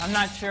I'm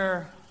not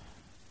sure,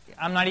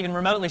 I'm not even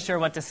remotely sure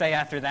what to say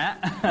after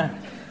that.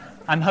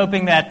 I'm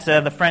hoping that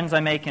the friends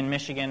I make in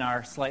Michigan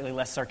are slightly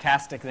less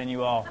sarcastic than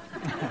you all.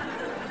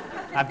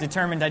 I've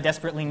determined I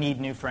desperately need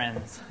new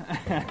friends.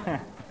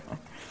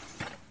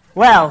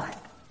 Well,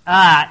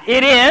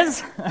 it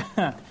is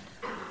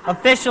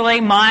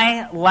officially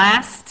my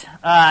last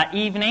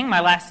evening, my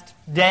last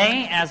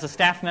day as a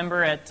staff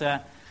member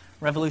at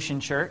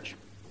Revolution Church.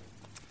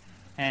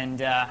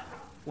 And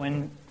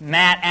when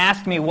Matt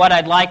asked me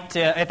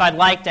if I'd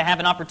like to have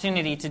an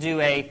opportunity to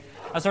do a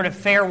sort of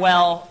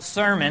farewell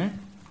sermon,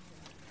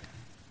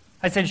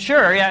 I said,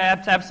 sure,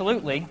 yeah,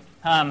 absolutely.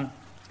 But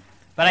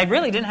I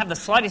really didn't have the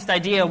slightest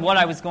idea what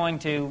I was going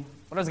to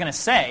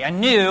say. I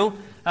knew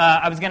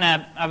I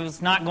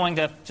was not going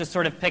to just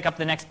sort of pick up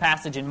the next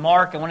passage in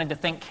Mark. I wanted to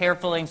think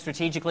carefully and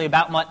strategically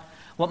about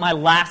what my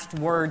last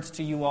words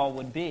to you all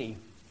would be.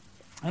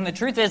 And the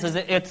truth is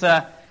it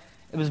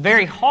was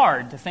very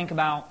hard to think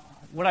about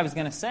what I was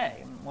going to say,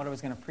 and what I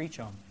was going to preach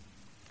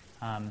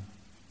on.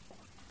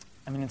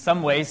 In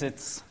some ways,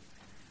 it's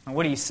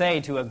what do you say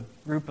to a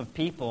group of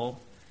people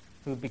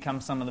who've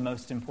become some of the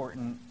most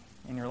important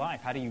in your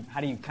life? How do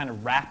you kind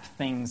of wrap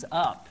things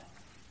up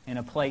in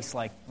a place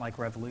like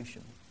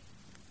Revolution?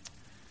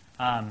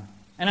 And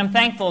I'm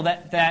thankful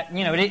that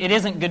it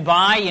isn't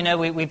goodbye.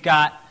 We've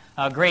got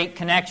great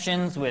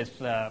connections with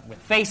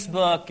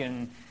Facebook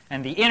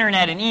and the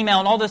internet and email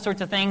and all those sorts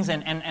of things,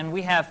 and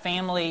we have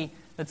family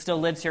that still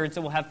lives here, and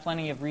so we'll have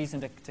plenty of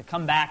reason to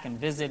come back and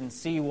visit and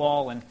see you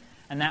all,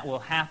 and that will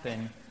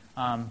happen.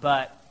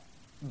 But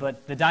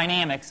the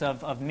dynamics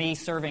of me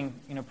serving,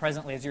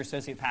 presently as your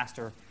associate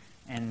pastor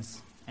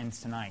ends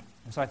tonight.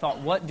 And so I thought,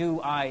 what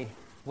do I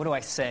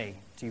say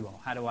to you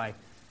all? How do I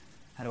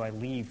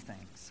leave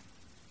things?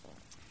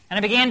 And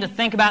I began to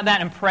think about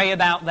that and pray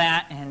about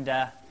that, and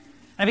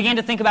I began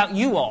to think about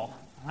you all.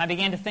 I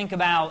began to think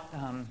about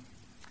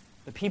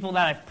the people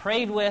that I've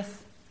prayed with,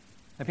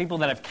 the people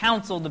that I've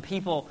counseled, the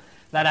people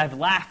that I've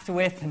laughed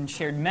with and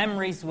shared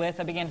memories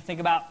with. I began to think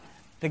about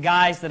the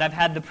guys that I've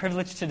had the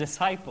privilege to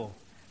disciple.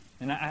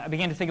 And I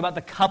began to think about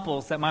the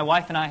couples that my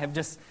wife and I have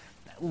just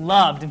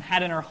loved and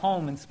had in our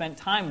home and spent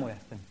time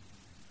with.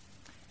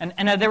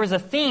 And there was a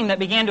theme that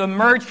began to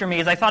emerge for me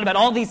as I thought about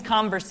all these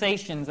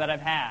conversations that I've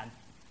had,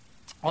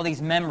 all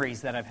these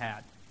memories that I've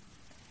had.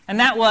 And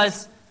that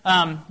was,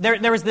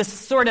 there was this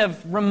sort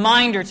of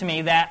reminder to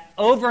me that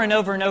over and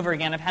over and over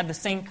again I've had the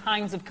same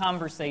kinds of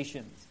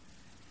conversations.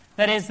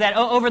 That is, that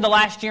over the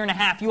last year and a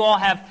half, you all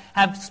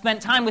have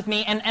spent time with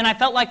me, and I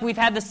felt like we've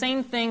had the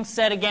same thing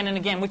said again and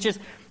again, which is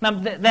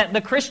that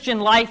the Christian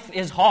life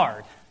is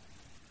hard.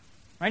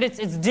 Right?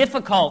 It's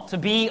difficult to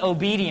be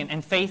obedient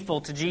and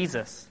faithful to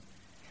Jesus.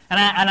 And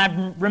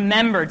I've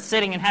remembered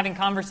sitting and having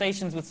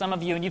conversations with some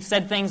of you, and you've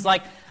said things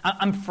like,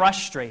 I'm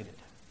frustrated.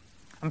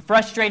 I'm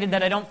frustrated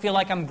that I don't feel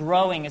like I'm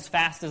growing as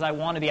fast as I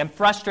want to be. I'm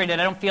frustrated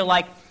I don't feel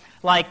like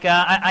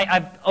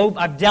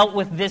I've dealt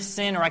with this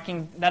sin, or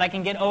that I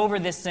can get over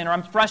this sin, or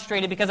I'm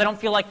frustrated because I don't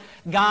feel like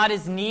God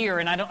is near,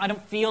 and I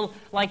don't feel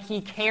like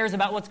He cares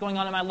about what's going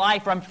on in my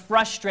life, or I'm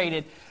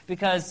frustrated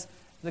because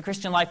the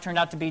Christian life turned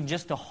out to be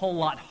just a whole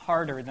lot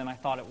harder than I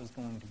thought it was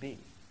going to be.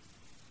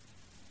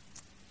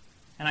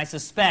 And I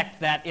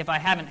suspect that if I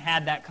haven't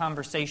had that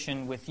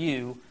conversation with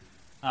you,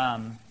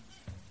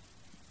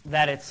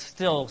 that it's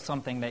still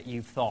something that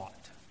you've thought,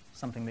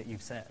 something that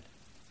you've said.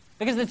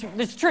 Because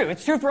it's true.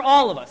 It's true for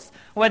all of us.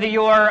 Whether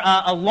you're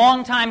a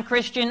longtime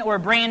Christian or a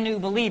brand new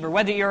believer,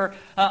 whether you're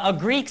a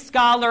Greek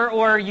scholar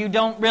or you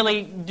don't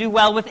really do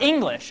well with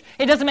English.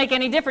 It doesn't make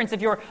any difference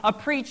if you're a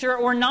preacher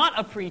or not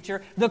a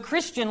preacher. The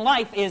Christian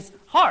life is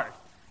hard.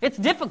 It's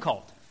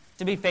difficult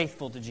to be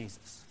faithful to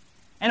Jesus.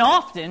 And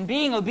often,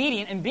 being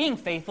obedient and being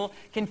faithful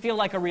can feel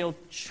like a real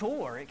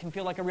chore. It can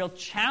feel like a real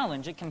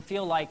challenge. It can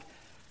feel like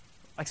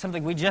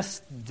something we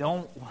just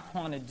don't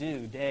want to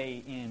do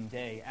day in,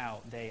 day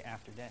out, day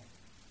after day.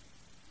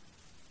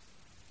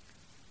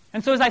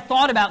 And so as I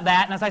thought about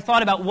that, and as I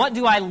thought about what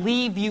do I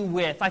leave you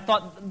with, I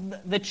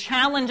thought the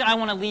challenge I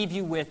want to leave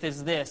you with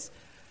is this.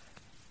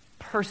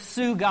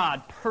 Pursue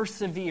God,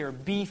 persevere,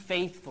 be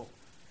faithful.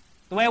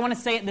 The way I want to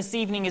say it this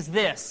evening is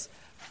this.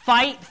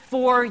 Fight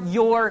for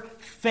your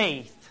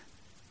faith,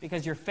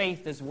 because your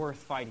faith is worth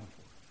fighting for.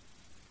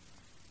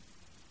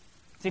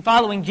 See,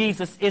 following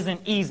Jesus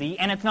isn't easy,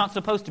 and it's not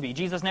supposed to be.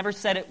 Jesus never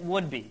said it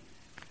would be.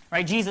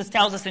 Right? Jesus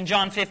tells us in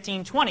John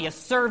 15:20, a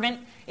servant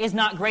is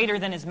not greater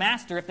than his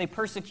master. If they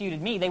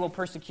persecuted me, they will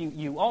persecute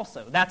you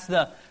also. That's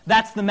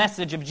the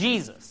message of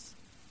Jesus.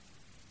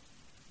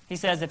 He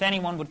says, if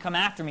anyone would come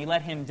after me,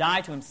 let him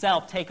die to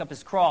himself, take up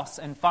his cross,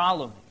 and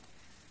follow me.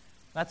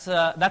 That's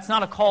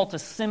not a call to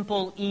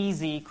simple,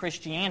 easy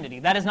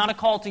Christianity. That is not a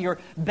call to your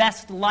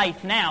best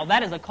life now.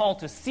 That is a call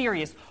to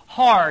serious,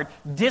 hard,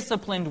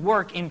 disciplined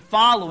work in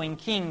following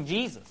King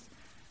Jesus.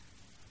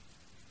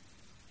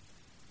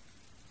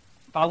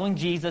 Following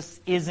Jesus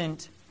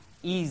isn't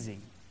easy.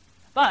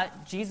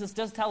 But Jesus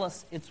does tell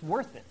us it's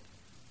worth it.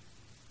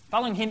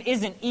 Following Him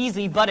isn't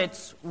easy, but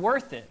it's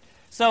worth it.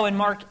 So in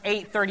Mark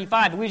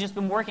 8:35, we've just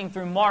been working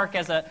through Mark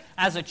as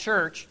a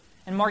church.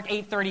 In Mark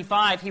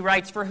 8:35, he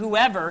writes, "For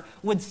whoever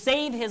would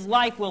save his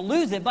life will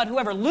lose it, but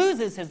whoever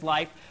loses his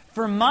life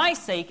for my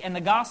sake and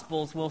the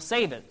gospel's will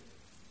save it."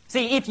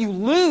 See, if you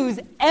lose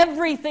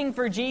everything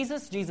for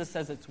Jesus, Jesus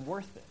says it's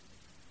worth it.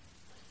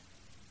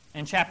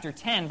 In chapter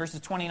 10,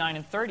 verses 29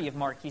 and 30 of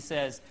Mark, he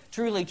says,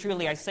 "Truly,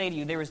 truly, I say to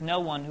you, there is no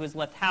one who has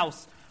left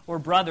house or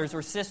brothers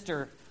or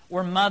sister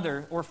or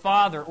mother or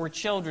father or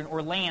children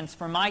or lands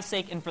for my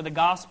sake and for the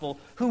gospel,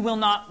 who will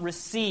not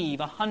receive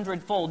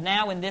 100-fold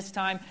now in this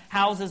time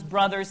houses,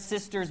 brothers,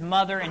 sisters,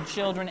 mother, and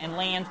children, and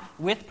land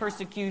with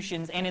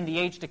persecutions, and in the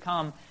age to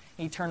come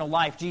eternal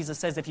life." Jesus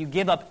says if you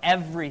give up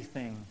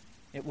everything,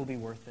 it will be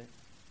worth it.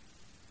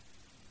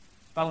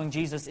 Following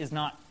Jesus is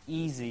not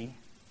easy,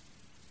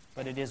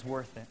 but it is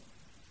worth it.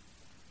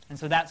 And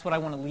so that's what I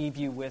want to leave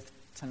you with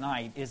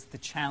tonight, is the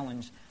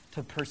challenge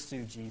to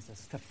pursue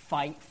Jesus, to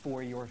fight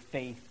for your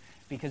faith,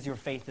 because your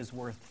faith is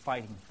worth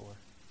fighting for.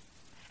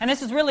 And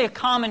this is really a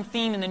common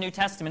theme in the New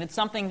Testament. It's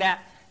something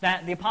that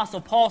the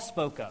Apostle Paul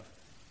spoke of.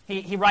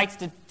 He writes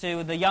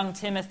to the young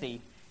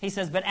Timothy. He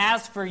says, "But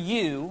as for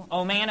you,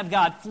 O man of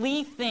God,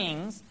 flee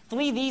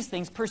these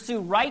things, pursue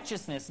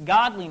righteousness,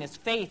 godliness,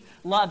 faith,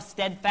 love,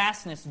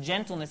 steadfastness,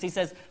 gentleness." He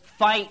says,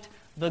 fight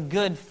the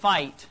good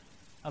fight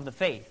of the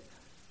faith.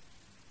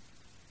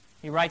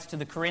 He writes to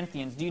the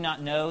Corinthians, "Do you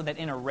not know that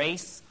in a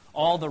race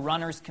all the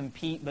runners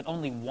compete, but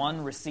only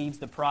one receives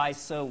the prize?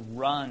 So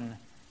run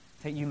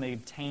that you may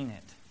obtain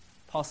it."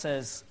 Paul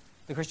says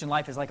the Christian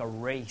life is like a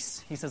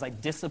race. He says, I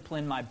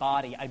discipline my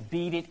body. I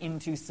beat it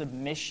into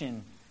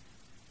submission.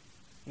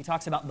 He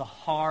talks about the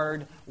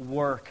hard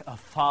work of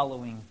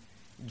following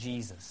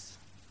Jesus.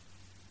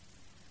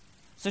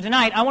 So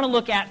tonight, I want to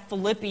look at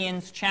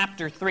Philippians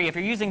chapter 3. If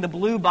you're using the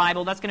blue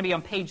Bible, that's going to be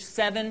on page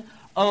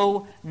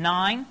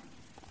 709.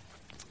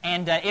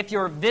 And if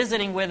you're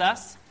visiting with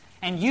us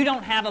and you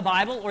don't have a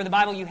Bible, or the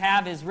Bible you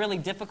have is really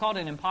difficult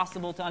and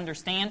impossible to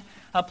understand,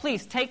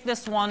 please take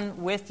this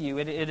one with you.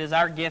 It is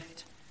our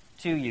gift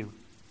to you.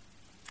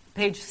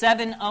 Page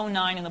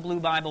 709 in the blue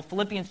Bible,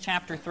 Philippians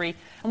chapter 3.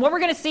 And what we're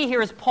going to see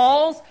here is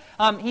Paul's,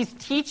 he's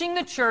teaching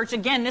the church,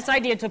 again, this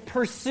idea to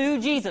pursue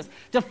Jesus,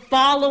 to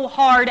follow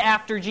hard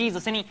after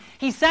Jesus. And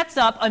he sets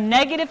up a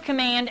negative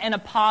command and a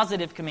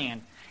positive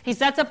command. He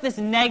sets up this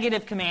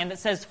negative command that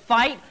says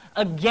fight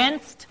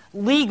against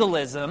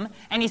legalism,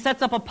 and he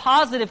sets up a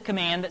positive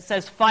command that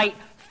says fight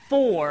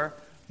for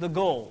the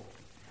goal.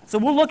 So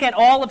we'll look at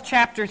all of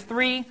chapter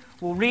 3.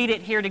 We'll read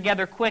it here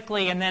together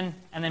quickly and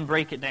then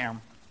break it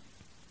down.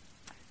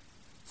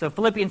 So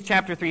Philippians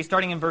chapter 3,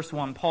 starting in verse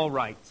 1, Paul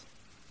writes,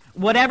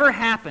 "Whatever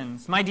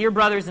happens, my dear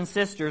brothers and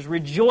sisters,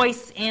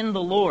 rejoice in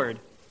the Lord.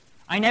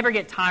 I never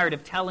get tired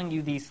of telling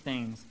you these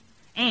things,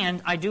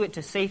 and I do it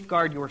to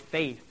safeguard your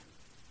faith.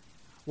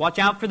 Watch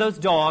out for those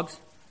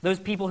dogs, those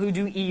people who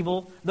do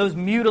evil, those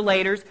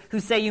mutilators who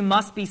say you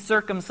must be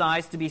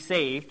circumcised to be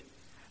saved.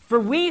 For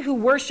we who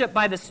worship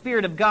by the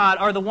Spirit of God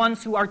are the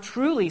ones who are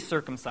truly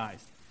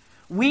circumcised.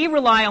 We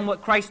rely on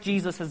what Christ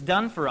Jesus has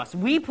done for us.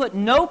 We put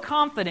no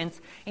confidence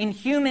in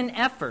human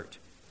effort,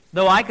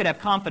 though I could have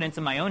confidence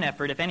in my own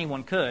effort if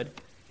anyone could.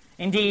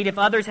 Indeed, if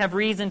others have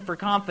reason for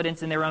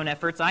confidence in their own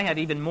efforts, I have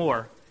even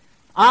more.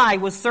 I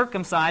was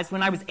circumcised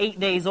when I was 8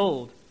 days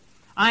old.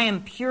 I am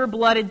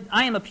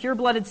a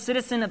pure-blooded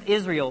citizen of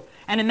Israel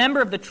and a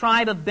member of the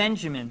tribe of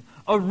Benjamin,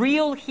 a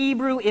real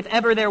Hebrew if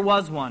ever there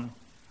was one.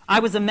 I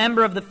was a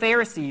member of the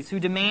Pharisees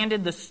who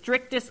demanded the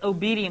strictest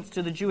obedience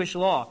to the Jewish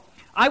law.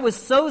 I was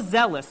so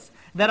zealous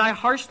that I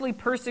harshly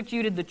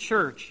persecuted the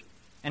church.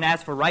 And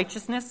as for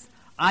righteousness,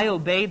 I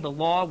obeyed the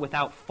law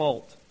without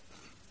fault.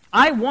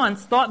 I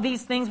once thought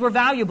these things were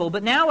valuable,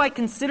 but now I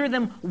consider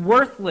them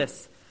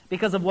worthless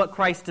because of what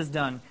Christ has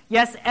done.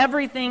 Yes,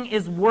 everything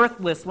is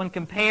worthless when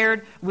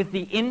compared with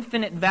the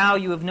infinite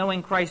value of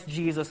knowing Christ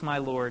Jesus my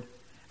Lord.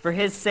 For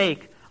his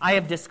sake, I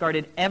have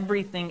discarded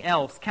everything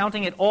else,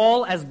 counting it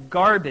all as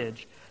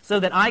garbage,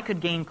 so that I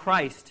could gain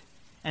Christ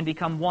and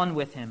become one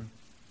with him.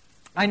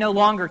 I no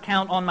longer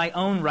count on my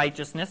own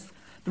righteousness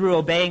through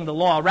obeying the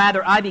law.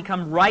 Rather, I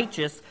become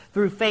righteous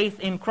through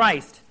faith in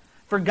Christ.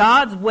 For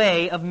God's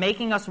way of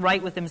making us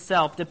right with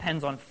himself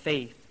depends on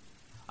faith.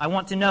 I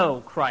want to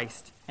know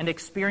Christ and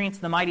experience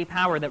the mighty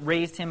power that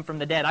raised him from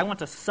the dead. I want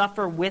to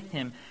suffer with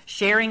him,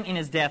 sharing in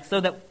his death,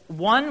 so that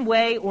one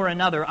way or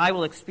another I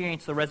will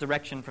experience the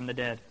resurrection from the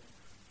dead."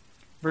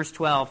 Verse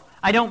 12,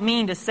 "I don't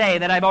mean to say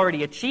that I've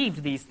already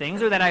achieved these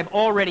things or that I've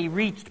already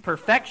reached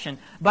perfection,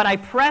 but I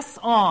press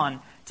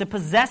on to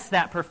possess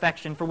that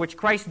perfection for which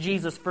Christ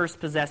Jesus first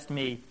possessed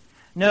me.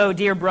 No,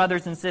 dear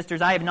brothers and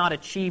sisters, I have not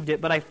achieved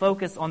it, but I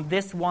focus on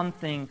this one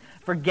thing,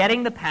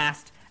 forgetting the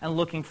past and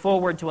looking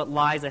forward to what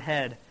lies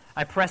ahead.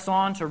 I press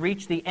on to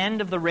reach the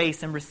end of the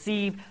race and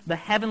receive the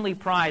heavenly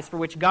prize for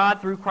which God,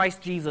 through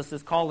Christ Jesus,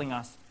 is calling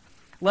us.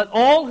 Let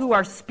all who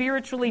are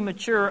spiritually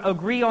mature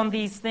agree on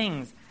these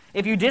things.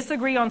 If you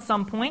disagree on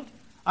some point,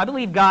 I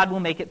believe God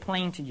will make it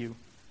plain to you.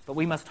 But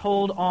we must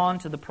hold on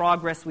to the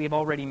progress we have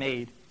already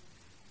made.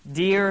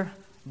 Dear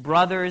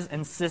brothers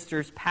and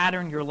sisters,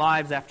 pattern your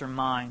lives after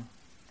mine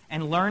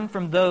and learn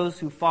from those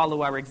who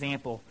follow our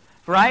example.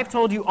 For I have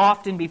told you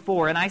often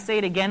before, and I say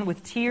it again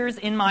with tears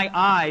in my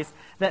eyes,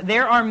 that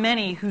there are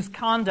many whose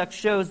conduct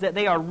shows that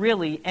they are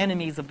really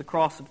enemies of the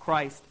cross of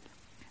Christ.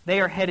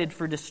 They are headed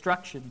for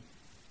destruction.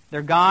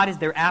 Their God is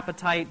their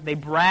appetite. They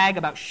brag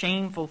about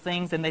shameful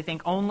things, and they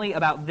think only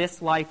about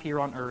this life here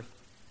on earth.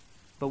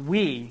 But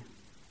we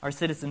are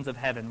citizens of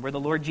heaven, where the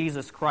Lord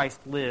Jesus Christ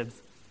lives.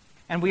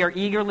 And we are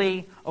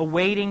eagerly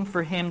awaiting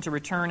for Him to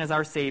return as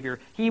our Savior.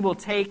 He will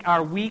take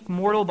our weak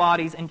mortal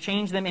bodies and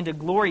change them into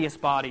glorious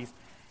bodies,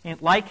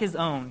 like His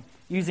own,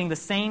 using the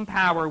same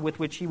power with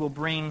which He will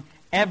bring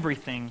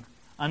everything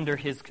under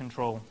His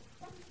control.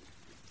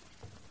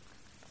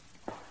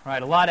 All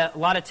right, a lot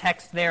of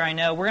text there, I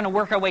know. We're going to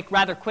work our way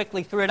rather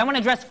quickly through it. I want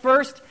to address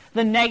first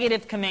the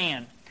negative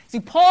command. See,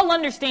 Paul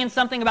understands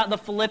something about the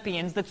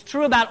Philippians that's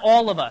true about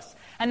all of us.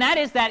 And that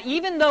is that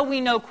even though we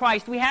know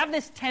Christ, we have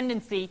this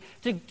tendency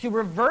to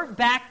revert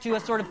back to a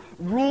sort of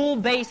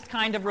rule-based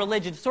kind of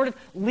religion, sort of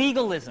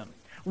legalism.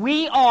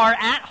 We are,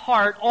 at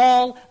heart,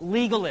 all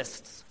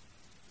legalists.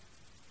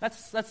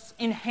 That's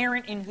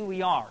inherent in who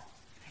we are.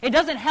 It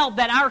doesn't help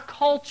that our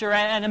culture,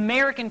 an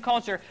American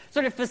culture,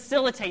 sort of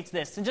facilitates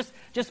this and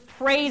just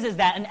praises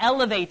that and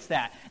elevates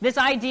that. This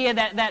idea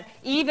that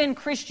even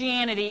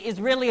Christianity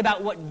is really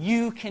about what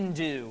you can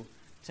do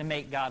to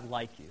make God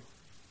like you.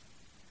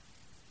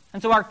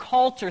 And so our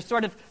culture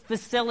sort of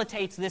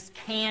facilitates this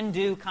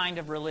can-do kind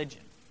of religion.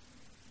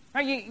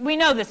 Right? We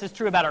know this is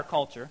true about our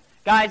culture.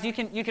 Guys, you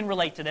can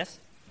relate to this.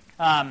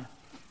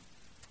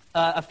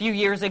 A few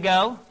years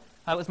ago,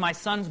 it was my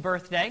son's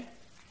birthday,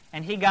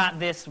 and he got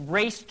this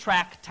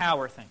racetrack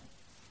tower thing.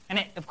 And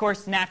it, of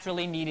course,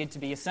 naturally needed to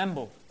be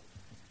assembled.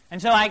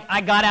 And so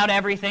I got out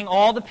everything,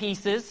 all the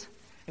pieces.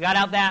 I got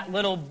out that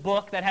little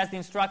book that has the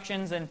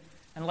instructions and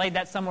laid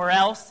that somewhere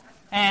else,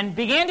 and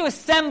began to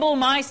assemble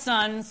my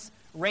son's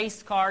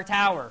race car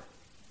tower.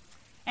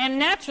 And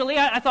naturally,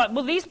 I thought,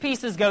 well, these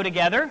pieces go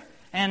together,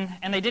 and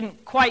they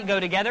didn't quite go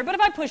together, but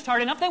if I pushed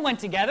hard enough, they went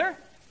together.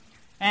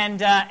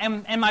 And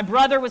my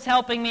brother was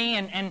helping me,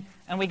 and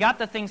we got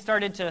the thing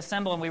started to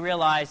assemble, and we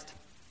realized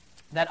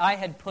that I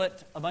had put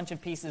a bunch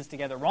of pieces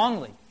together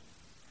wrongly.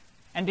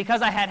 And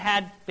because I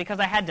had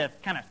to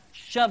kind of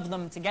shove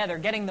them together,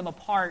 getting them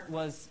apart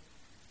was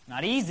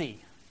not easy.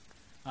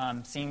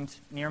 Seemed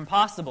near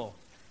impossible.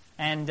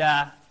 And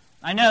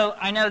I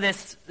know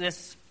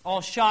this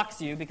all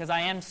shocks you because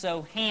I am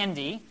so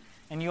handy,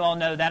 and you all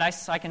know that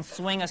I can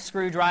swing a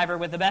screwdriver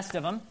with the best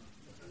of them.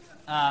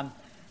 But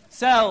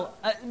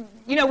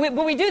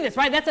we do this,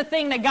 right? That's a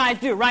thing that guys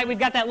do, right? We've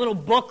got that little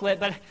booklet,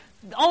 but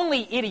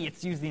only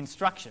idiots use the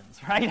instructions,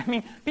 right? I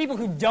mean, people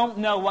who don't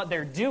know what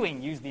they're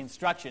doing use the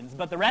instructions,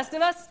 but the rest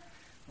of us,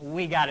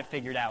 we got it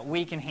figured out.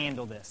 We can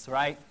handle this,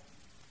 right?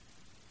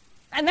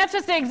 And that's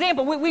just an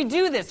example. We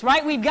do this,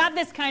 right? We've got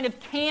this kind of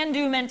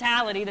can-do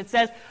mentality that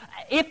says,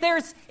 if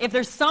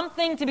there's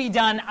something to be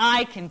done,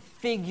 I can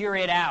figure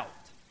it out.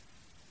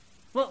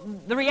 Well,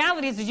 the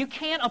reality is you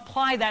can't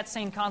apply that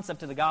same concept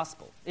to the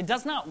gospel. It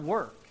does not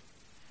work.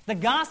 The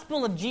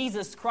gospel of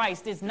Jesus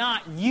Christ is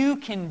not you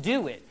can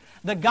do it.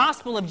 The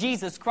gospel of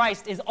Jesus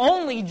Christ is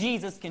only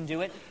Jesus can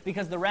do it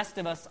because the rest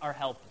of us are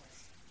helpless.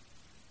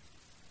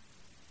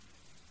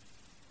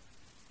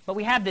 But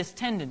we have this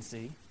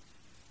tendency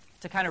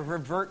to kind of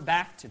revert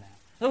back to that.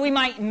 So we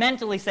might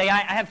mentally say, I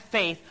have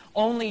faith,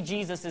 only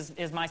Jesus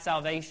is my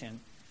salvation.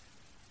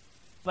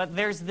 But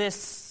there's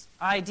this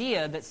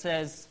idea that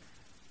says,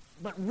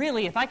 but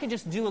really, if I could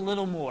just do a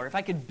little more, if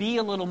I could be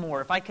a little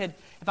more, if I could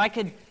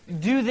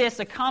do this,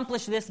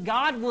 accomplish this,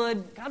 God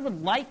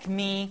would like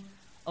me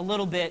a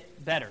little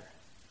bit better.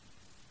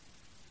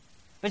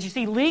 But you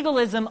see,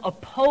 legalism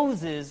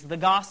opposes the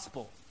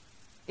gospel.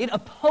 It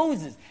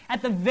opposes.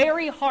 At the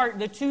very heart,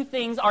 the two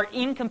things are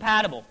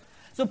incompatible.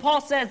 So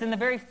Paul says in the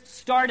very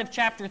start of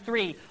chapter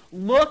 3,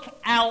 look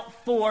out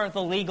for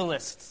the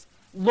legalists.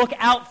 Look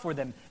out for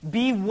them.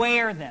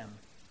 Beware them.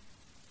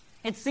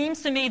 It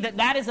seems to me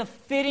that is a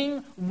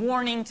fitting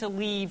warning to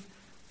leave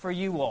for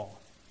you all.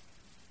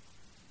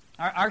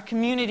 Our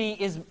community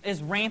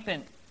is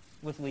rampant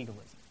with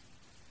legalism.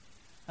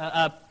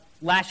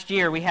 Last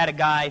year we had a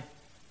guy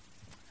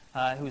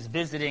who was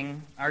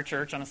visiting our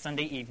church on a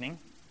Sunday evening.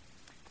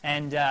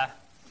 And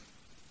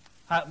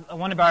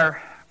one of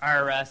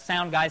our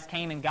sound guys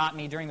came and got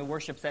me during the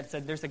worship set,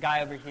 said, there's a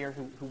guy over here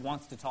who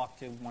wants to talk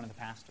to one of the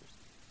pastors.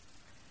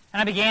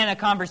 And I began a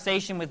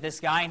conversation with this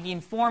guy, and he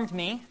informed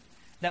me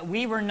that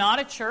we were not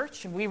a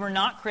church, we were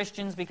not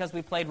Christians because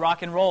we played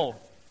rock and roll.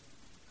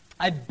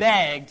 I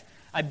begged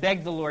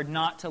the Lord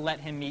not to let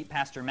him meet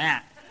Pastor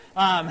Matt.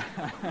 Because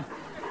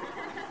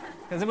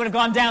it would have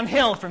gone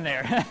downhill from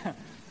there.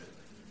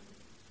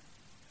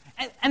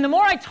 and the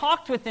more I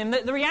talked with him,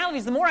 the reality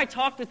is the more I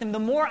talked with him, the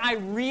more I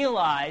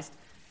realized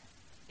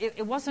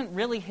it wasn't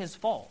really his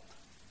fault.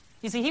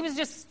 You see, he was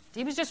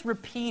just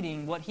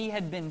repeating what he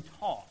had been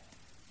taught.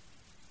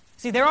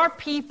 See, there are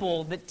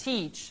people that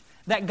teach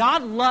that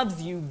God loves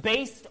you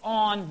based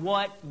on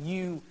what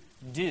you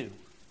do.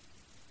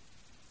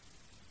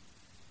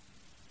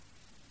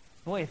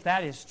 Boy, if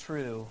that is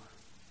true,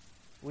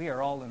 we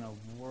are all in a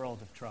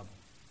world of trouble.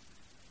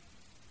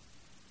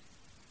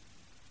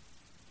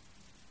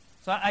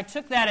 So I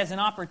took that as an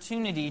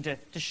opportunity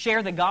to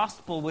share the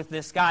gospel with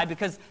this guy,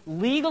 because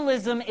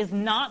legalism is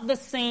not the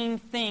same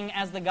thing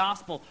as the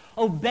gospel.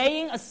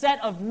 Obeying a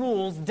set of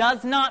rules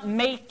does not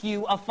make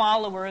you a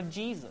follower of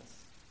Jesus.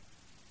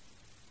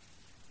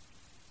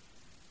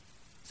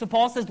 So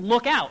Paul says,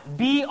 look out.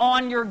 Be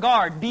on your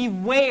guard.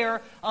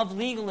 Beware of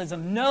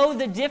legalism. Know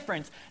the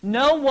difference.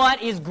 Know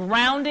what is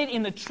grounded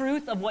in the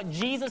truth of what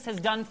Jesus has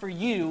done for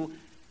you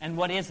and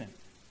what isn't.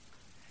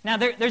 Now,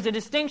 there's a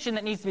distinction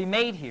that needs to be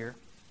made here.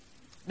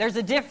 There's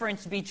a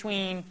difference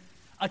between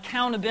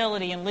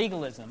accountability and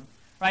legalism,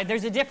 right?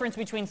 There's a difference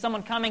between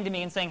someone coming to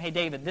me and saying, hey,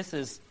 David, this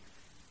is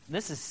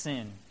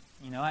sin.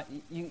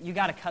 You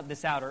got to cut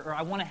this out, or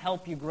I want to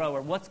help you grow,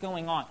 or what's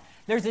going on.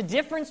 There's a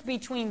difference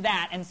between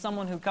that and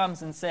someone who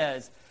comes and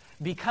says,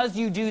 because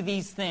you do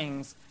these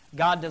things,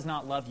 God does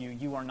not love you.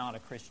 You are not a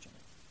Christian.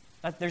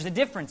 There's a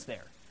difference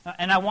there.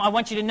 And I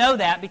want you to know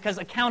that, because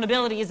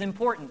accountability is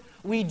important.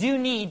 We do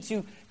need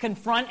to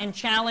confront and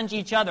challenge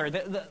each other.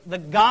 The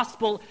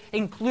gospel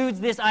includes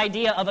this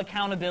idea of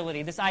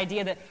accountability, this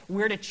idea that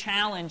we're to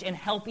challenge and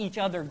help each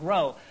other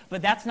grow.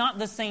 But that's not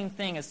the same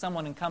thing as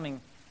someone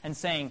coming and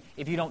saying,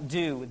 if you don't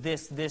do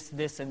this, this,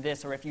 this, and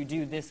this, or if you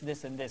do this,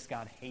 this, and this,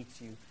 God hates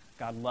you,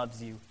 God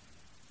loves you.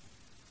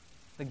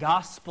 The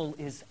gospel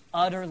is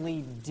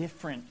utterly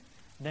different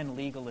than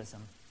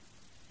legalism.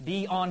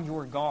 Be on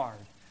your guard.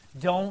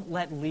 Don't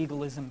let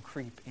legalism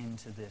creep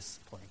into this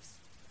place.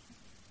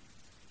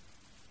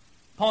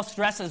 Paul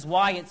stresses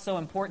why it's so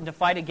important to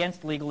fight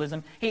against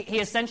legalism. He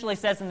essentially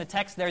says in the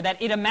text there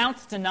that it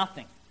amounts to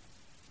nothing.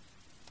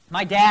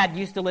 My dad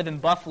used to live in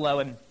Buffalo,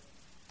 and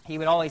he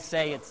would always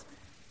say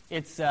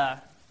it's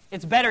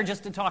better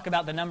just to talk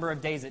about the number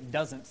of days it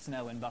doesn't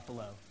snow in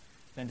Buffalo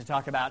than to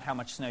talk about how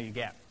much snow you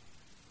get.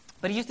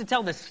 But he used to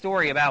tell this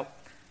story about,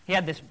 he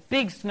had this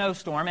big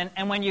snowstorm,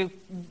 and when you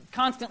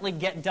constantly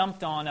get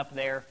dumped on up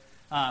there,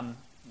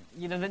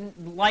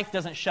 life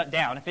doesn't shut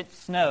down. If it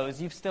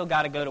snows, you've still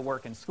got to go to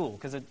work and school,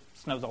 because it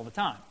snows all the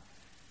time.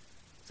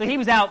 So he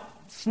was out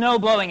snow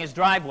blowing his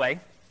driveway.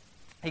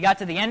 He got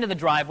to the end of the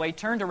driveway,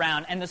 turned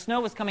around, and the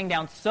snow was coming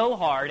down so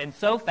hard and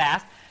so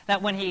fast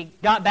that when he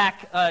got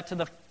back to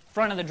the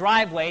front of the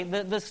driveway,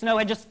 the snow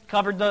had just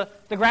covered the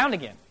ground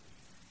again.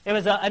 It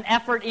was an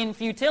effort in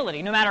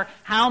futility. No matter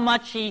how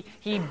much he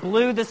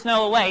blew the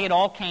snow away, it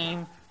all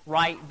came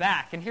right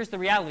back. And here's the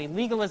reality.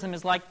 Legalism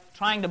is like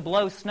trying to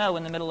blow snow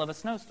in the middle of a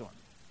snowstorm.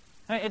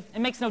 It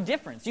makes no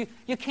difference.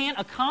 You can't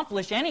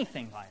accomplish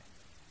anything by it.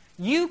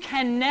 You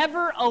can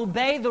never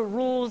obey the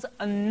rules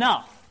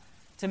enough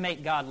to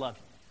make God love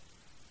you.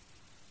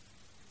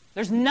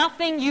 There's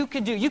nothing you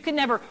could do. You can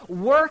never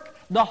work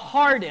the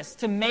hardest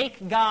to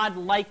make God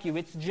like you.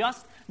 It's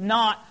just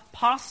not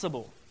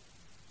possible.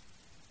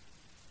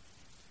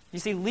 You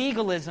see,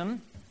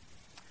 legalism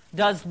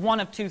does one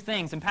of two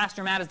things, and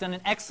Pastor Matt has done an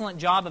excellent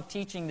job of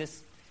teaching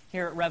this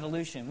here at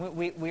Revolution.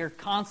 We are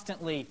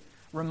constantly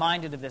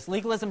reminded of this.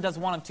 Legalism does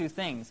one of two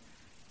things.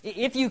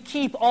 If you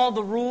keep all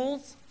the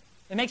rules,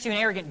 it makes you an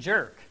arrogant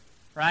jerk,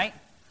 right?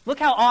 Look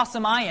how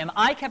awesome I am.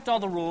 I kept all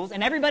the rules,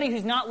 and everybody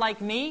who's not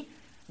like me,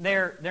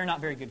 they're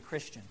not very good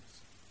Christians.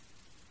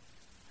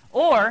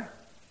 Or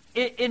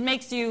it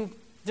makes you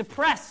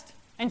depressed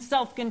and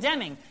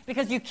self-condemning,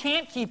 because you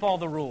can't keep all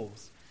the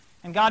rules,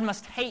 and God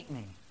must hate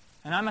me,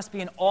 and I must be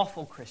an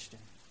awful Christian.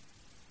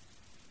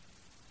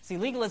 See,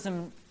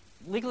 legalism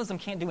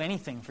can't do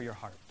anything for your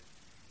heart.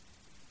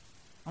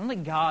 Only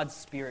God's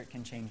Spirit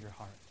can change your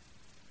heart.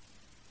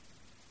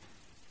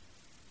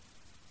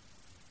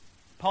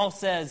 Paul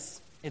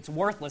says it's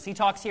worthless. He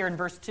talks here in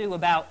verse 2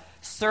 about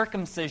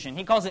circumcision.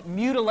 He calls it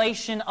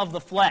mutilation of the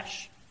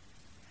flesh.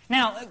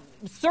 Now,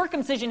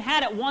 circumcision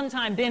had at one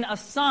time been a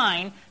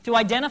sign to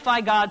identify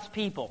God's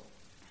people.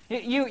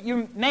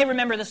 You may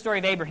remember the story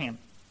of Abraham.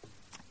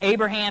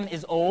 Abraham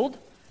is old.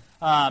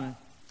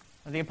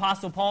 The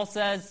Apostle Paul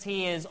says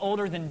he is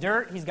older than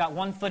dirt. He's got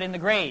 1 foot in the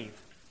grave.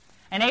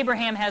 And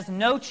Abraham has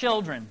no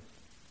children.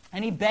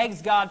 And he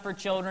begs God for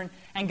children.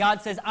 And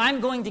God says,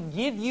 I'm going to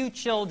give you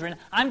children.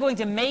 I'm going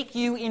to make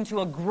you into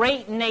a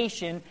great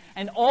nation.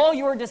 And all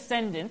your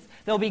descendants,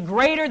 they'll be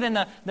greater than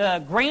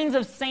the grains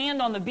of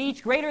sand on the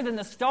beach, greater than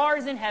the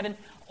stars in heaven.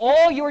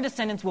 All your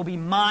descendants will be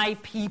my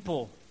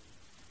people.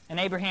 And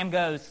Abraham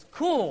goes,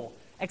 cool,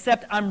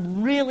 except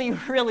I'm really,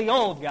 really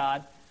old,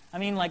 God. I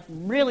mean, like,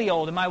 really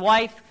old. And my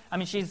wife,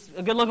 she's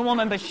a good-looking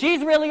woman, but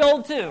she's really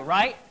old too,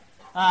 right?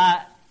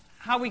 How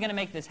are we going to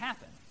make this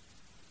happen?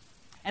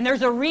 And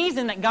there's a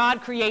reason that God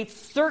creates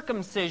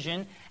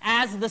circumcision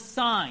as the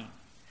sign.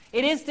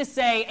 It is to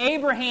say,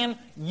 Abraham,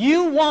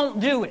 you won't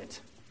do it.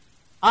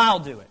 I'll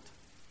do it.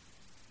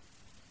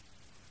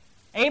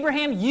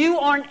 Abraham, you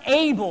aren't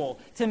able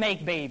to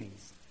make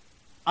babies.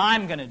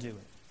 I'm going to do it.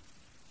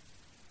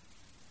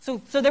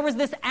 So there was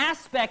this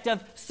aspect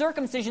of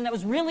circumcision that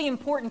was really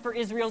important for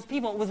Israel's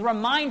people. It was a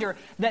reminder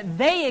that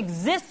they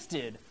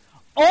existed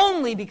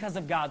only because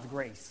of God's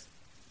grace.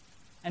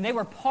 And they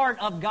were part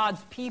of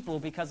God's people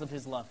because of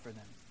His love for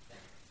them.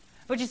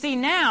 But you see,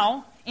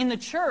 now, in the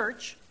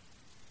church,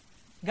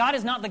 God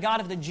is not the God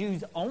of the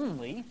Jews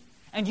only,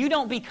 And you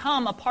don't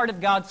become a part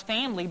of God's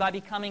family by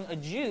becoming a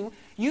Jew.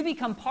 You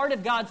become part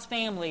of God's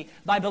family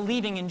by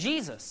believing in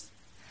Jesus.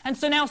 And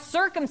so now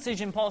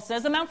circumcision, Paul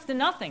says, amounts to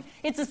nothing.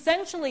 It's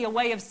essentially a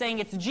way of saying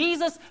it's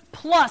Jesus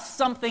plus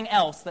something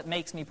else that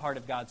makes me part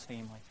of God's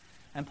family.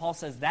 And Paul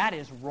says that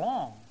is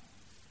wrong.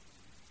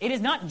 It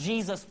is not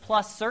Jesus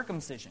plus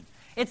circumcision.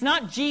 It's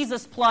not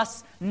Jesus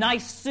plus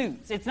nice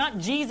suits. It's not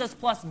Jesus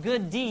plus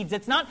good deeds.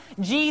 It's not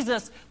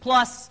Jesus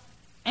plus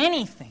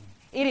anything.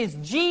 It is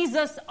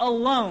Jesus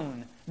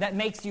alone that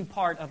makes you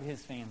part of His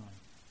family.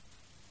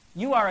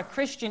 You are a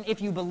Christian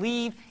if you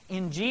believe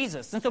in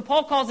Jesus. And so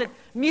Paul calls it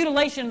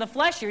mutilation of the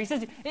flesh here. He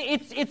says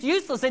it's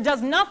useless. It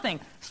does nothing.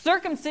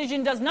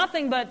 Circumcision does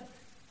nothing but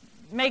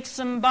make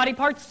some body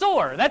parts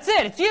sore. That's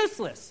it. It's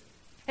useless.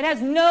 It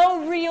has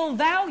no real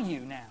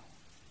value now.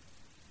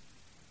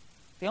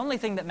 The only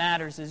thing that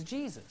matters is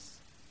Jesus.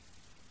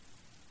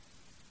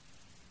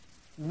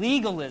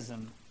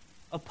 Legalism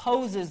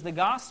opposes the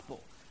gospel.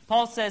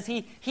 Paul says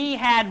he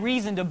had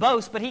reason to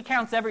boast, but he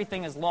counts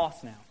everything as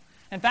lost now.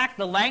 In fact,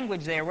 the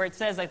language there, where it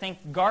says, I think,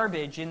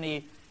 garbage in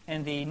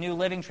the New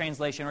Living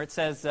Translation, or it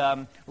says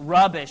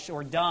rubbish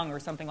or dung or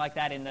something like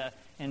that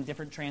in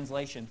different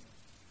translations,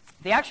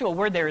 the actual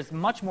word there is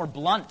much more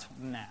blunt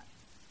than that.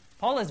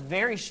 Paul is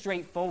very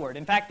straightforward.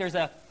 In fact, there's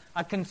a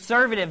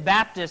conservative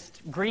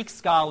Baptist Greek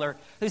scholar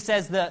who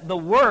says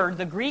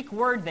the Greek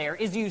word there,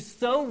 is used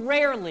so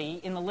rarely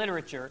in the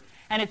literature,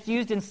 and it's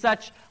used in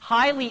such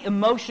highly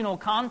emotional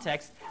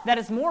context that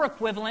it's more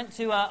equivalent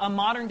to a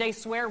modern-day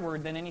swear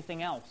word than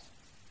anything else.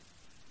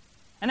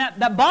 And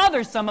that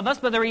bothers some of us,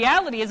 but the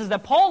reality is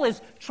that Paul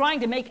is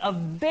trying to make a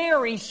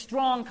very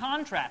strong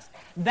contrast.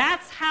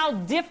 That's how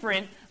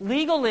different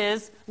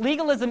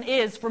legalism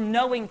is from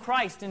knowing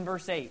Christ in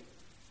verse 8.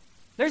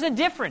 There's a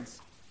difference.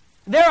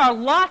 There are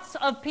lots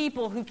of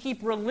people who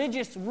keep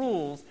religious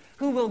rules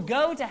who will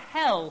go to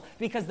hell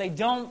because they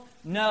don't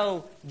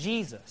know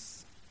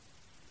Jesus.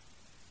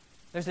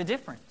 There's a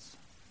difference.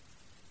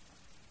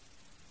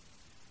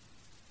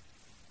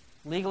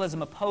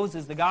 Legalism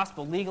opposes the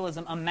gospel.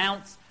 Legalism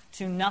amounts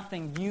to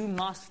nothing. You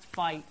must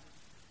fight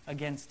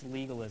against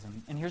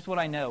legalism. And here's what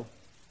I know.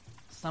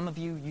 Some of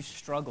you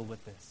struggle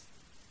with this.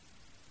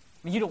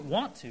 I mean, you don't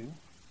want to,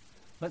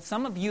 but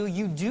some of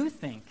you do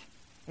think,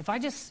 if I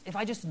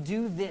just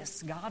do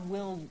this, God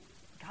will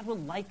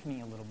like me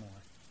a little more.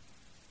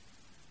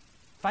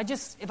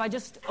 If I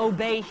just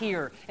obey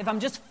here, if I'm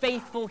just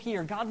faithful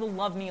here, God will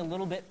love me a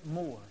little bit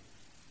more.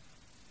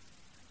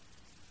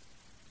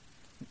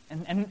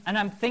 And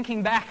I'm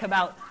thinking back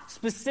about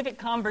specific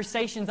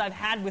conversations I've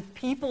had with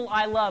people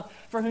I love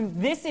for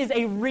whom this is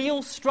a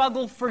real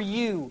struggle for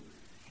you.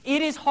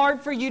 It is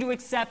hard for you to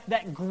accept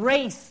that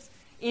grace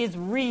is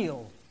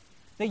real,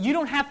 that you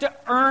don't have to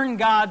earn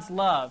God's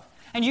love.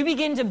 And you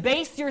begin to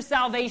base your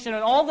salvation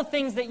on all the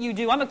things that you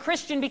do. I'm a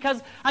Christian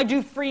because I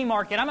do free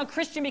market. I'm a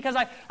Christian because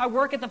I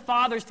work at the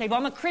Father's table.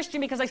 I'm a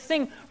Christian because I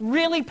sing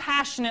really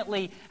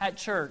passionately at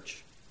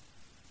church.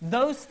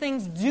 Those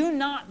things do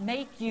not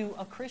make you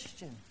a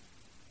Christian.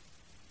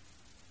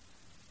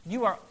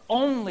 You are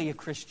only a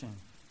Christian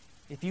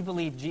if you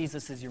believe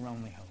Jesus is your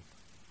only hope.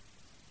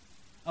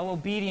 Oh,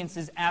 obedience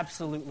is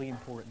absolutely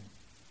important.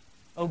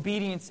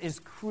 Obedience is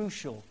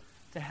crucial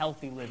to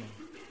healthy living.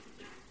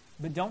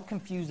 But don't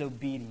confuse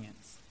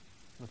obedience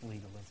with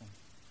legalism.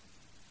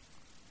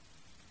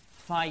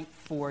 Fight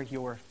for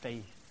your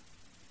faith.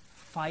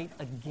 Fight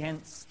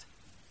against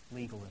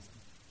legalism.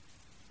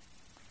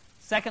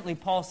 Secondly,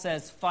 Paul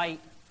says fight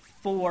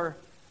for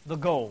the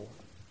goal.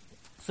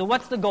 So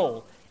what's the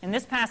goal? In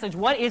this passage,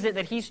 what is it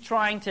that he's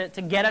trying to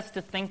get us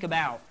to think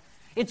about?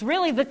 It's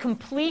really the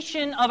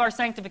completion of our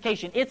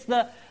sanctification. It's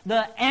the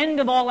end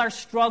of all our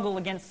struggle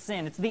against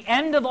sin. It's the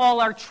end of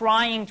all our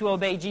trying to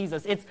obey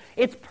Jesus.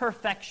 It's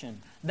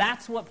perfection.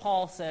 That's what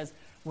Paul says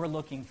we're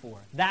looking for.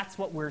 That's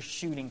what we're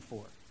shooting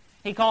for.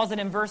 He calls it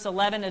in verse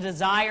 11 a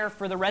desire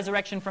for the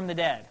resurrection from the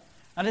dead.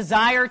 A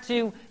desire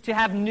to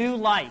have new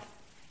life.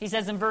 He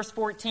says in verse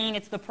 14,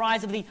 it's the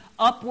prize of the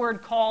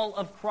upward call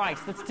of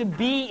Christ. It's to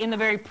be in the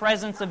very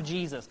presence of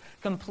Jesus,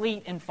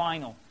 complete and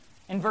final.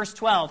 In verse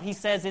 12, he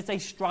says it's a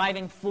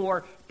striving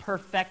for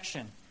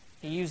perfection.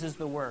 He uses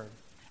the word.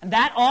 And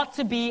that ought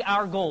to be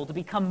our goal, to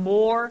become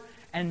more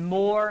and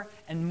more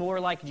and more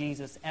like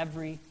Jesus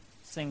every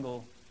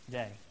single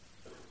day.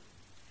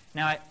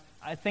 Now,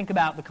 I think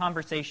about the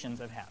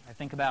conversations I've had. I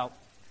think about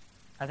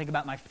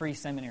my free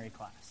seminary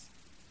class.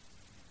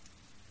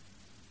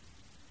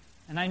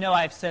 And I know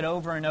I've said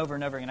over and over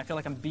and over again, I feel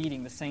like I'm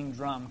beating the same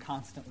drum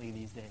constantly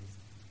these days.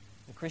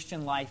 The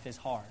Christian life is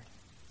hard.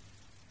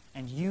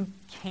 And you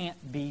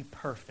can't be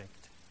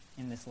perfect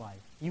in this life.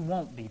 You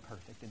won't be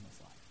perfect in this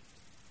life.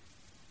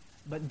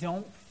 But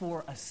don't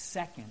for a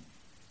second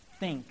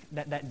think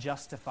that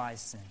justifies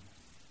sin.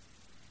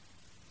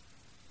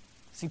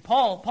 See,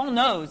 Paul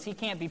knows he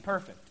can't be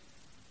perfect.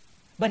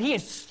 But he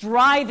is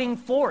striving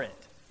for it.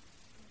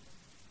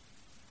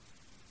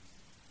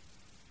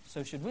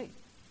 So should we.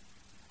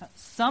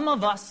 Some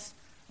of us,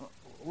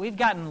 we've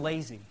gotten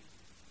lazy.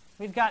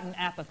 We've gotten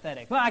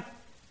apathetic. Well,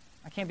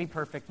 I can't be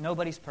perfect.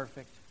 Nobody's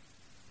perfect.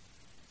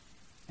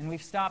 And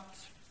we've stopped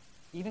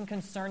even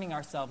concerning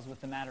ourselves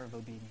with the matter of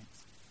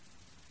obedience.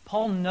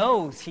 Paul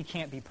knows he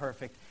can't be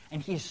perfect,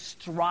 and he is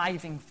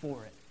striving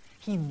for it.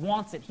 He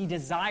wants it. He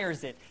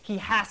desires it. He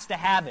has to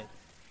have it.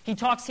 He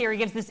talks here, he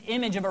gives this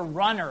image of a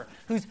runner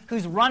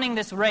who's running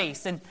this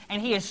race, and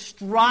he is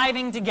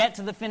striving to get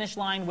to the finish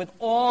line with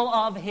all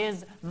of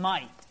his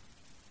might.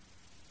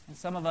 And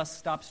some of us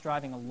stopped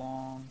striving a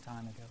long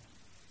time ago.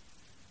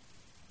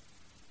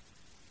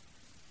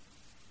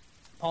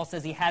 Paul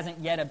says he hasn't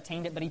yet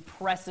obtained it, but he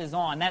presses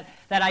on. That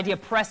idea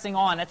of pressing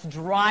on, that's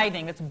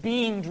driving, that's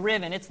being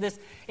driven. It's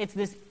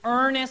this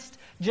earnest,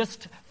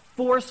 just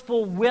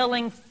forceful,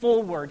 willing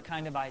forward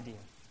kind of idea.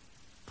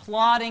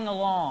 Plodding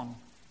along.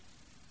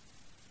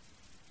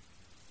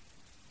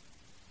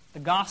 The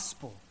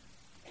gospel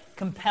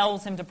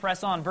compels him to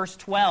press on. Verse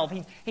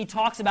 12, he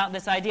talks about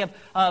this idea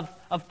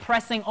of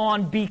pressing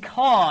on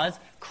because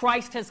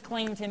Christ has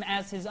claimed him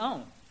as his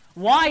own.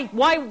 Why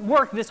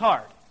work this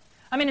hard?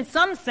 I mean, in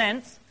some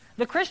sense,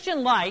 the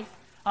Christian life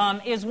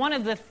is one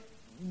of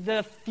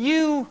the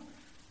few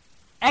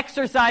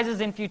exercises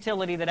in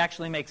futility that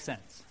actually makes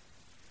sense.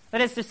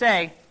 That is to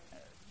say,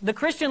 the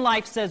Christian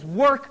life says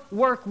work,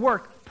 work,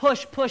 work,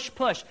 push, push,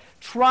 push.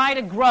 Try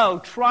to grow.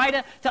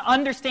 Try to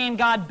understand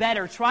God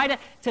better. Try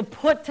to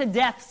put to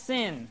death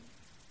sin.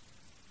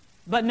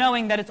 But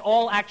knowing that it's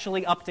all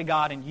actually up to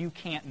God and you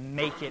can't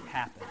make it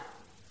happen.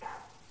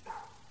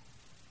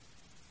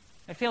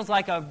 It feels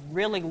like a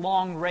really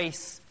long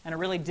race and a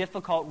really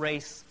difficult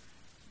race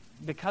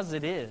because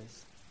it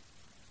is.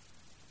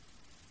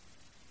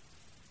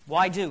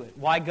 Why do it?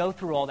 Why go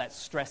through all that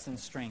stress and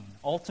strain?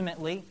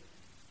 Ultimately,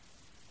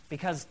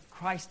 because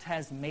Christ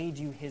has made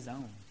you his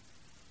own.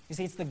 You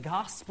see, it's the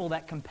gospel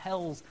that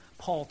compels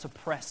Paul to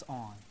press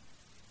on.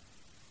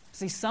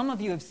 See, some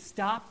of you have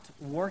stopped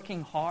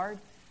working hard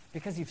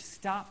because you've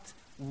stopped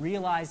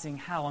realizing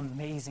how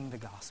amazing the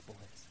gospel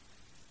is.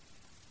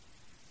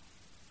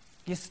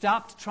 You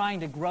stopped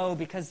trying to grow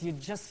because you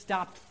just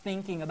stopped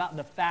thinking about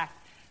the fact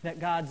that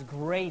God's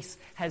grace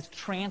has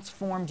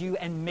transformed you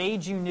and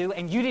made you new,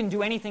 and you didn't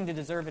do anything to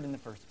deserve it in the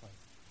first place.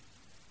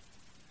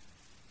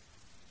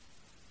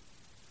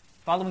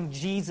 Following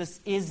Jesus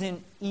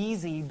isn't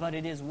easy, but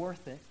it is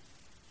worth it.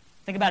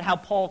 Think about how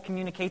Paul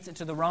communicates it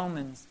to the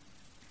Romans.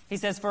 He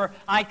says, "For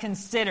I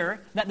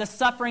consider that the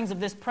sufferings of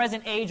this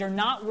present age are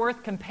not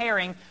worth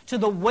comparing to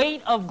the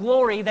weight of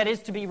glory that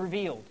is to be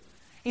revealed."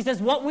 He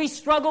says, what we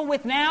struggle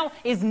with now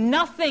is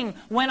nothing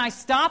when I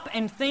stop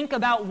and think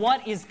about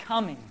what is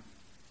coming.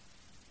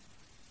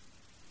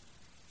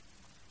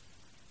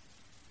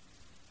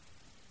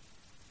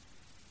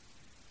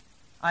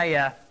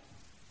 I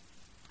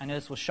know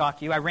this will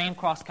shock you. I ran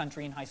cross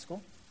country in high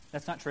school.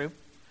 That's not true.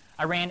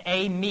 I ran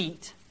a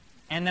meet,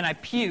 and then I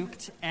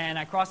puked, and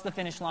I crossed the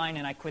finish line,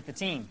 and I quit the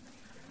team.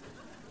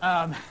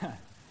 I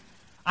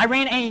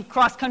ran a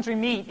cross country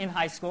meet in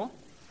high school.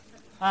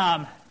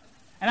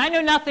 And I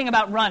know nothing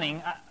about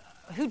running.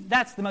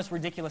 That's the most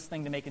ridiculous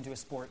thing to make into a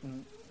sport,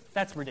 and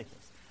that's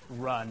ridiculous.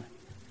 Run.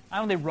 I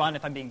only run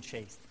if I'm being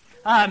chased.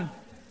 But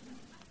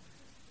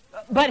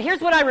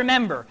here's what I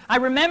remember. I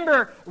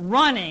remember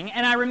running,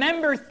 and I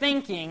remember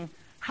thinking,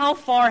 how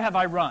far have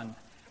I run?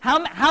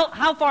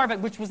 How far have I,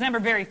 which was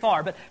never very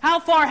far, but how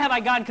far have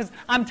I gone? Because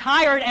I'm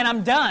tired and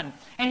I'm done.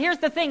 And here's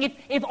the thing,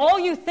 if all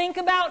you think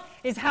about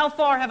is how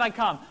far have I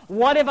come?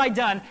 What have I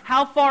done?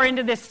 How far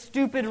into this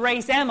stupid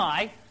race am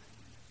I?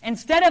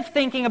 Instead of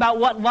thinking about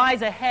what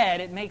lies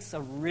ahead, it makes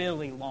a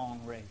really long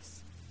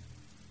race.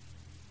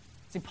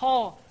 See,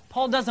 Paul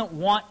doesn't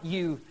want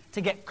you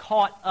to get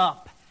caught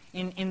up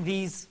in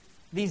these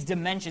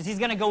dimensions. He's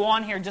going to go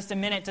on here in just a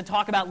minute to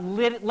talk about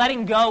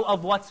letting go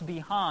of what's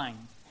behind.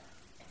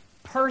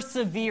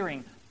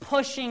 Persevering,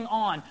 pushing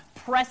on,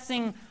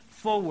 pressing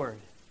forward.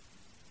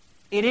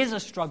 It is a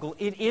struggle.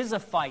 It is a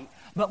fight.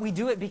 But we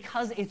do it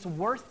because it's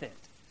worth it.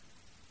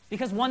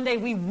 Because one day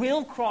we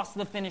will cross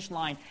the finish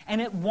line and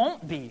it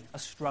won't be a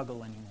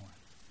struggle anymore.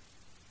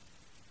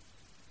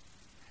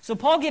 So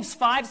Paul gives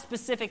 5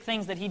 specific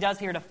things that he does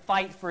here to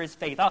fight for his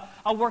faith.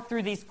 I'll work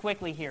through these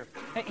quickly here.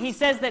 He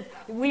says that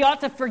we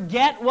ought to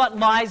forget what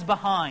lies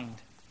behind.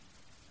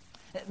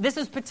 This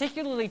is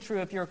particularly true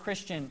if you're a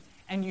Christian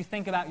and you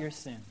think about your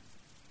sin.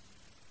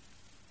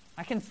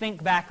 I can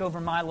think back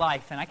over my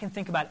life and I can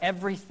think about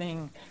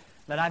everything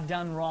that I've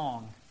done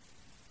wrong,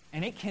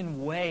 and it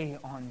can weigh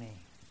on me.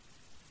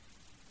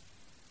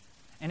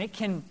 And it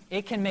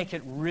can make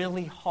it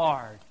really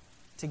hard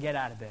to get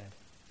out of bed.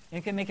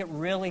 It can make it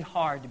really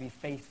hard to be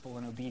faithful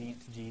and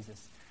obedient to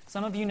Jesus.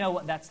 Some of you know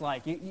what that's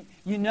like. You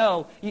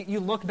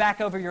look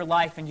back over your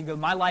life and you go,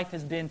 my life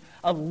has been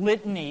a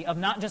litany of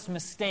not just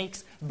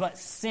mistakes, but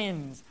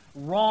sins,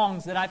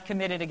 wrongs that I've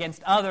committed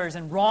against others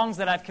and wrongs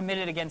that I've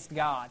committed against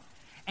God.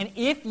 And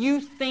if you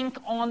think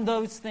on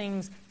those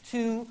things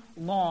too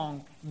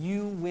long,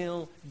 you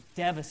will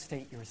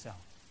devastate yourself.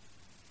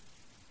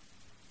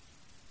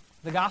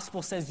 The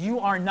gospel says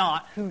you are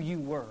not who you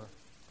were.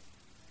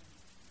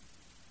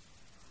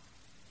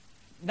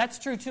 That's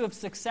true, too, of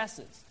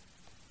successes.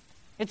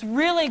 It's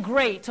really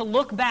great to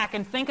look back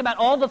and think about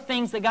all the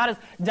things that God has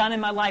done in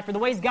my life, or the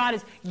ways God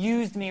has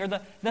used me, or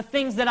the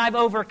things that I've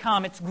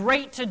overcome. It's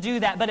great to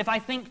do that, but if I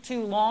think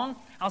too long,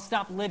 I'll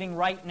stop living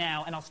right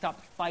now, and I'll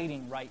stop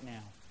fighting right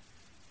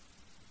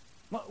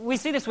now. We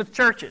see this with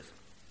churches.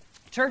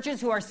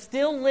 Churches who are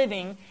still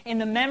living in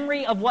the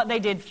memory of what they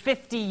did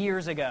 50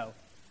 years ago.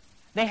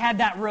 They had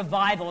that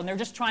revival, and they're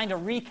just trying to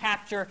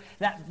recapture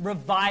that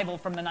revival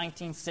from the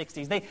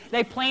 1960s.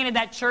 They planted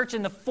that church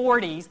in the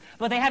 40s,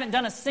 but they haven't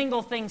done a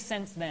single thing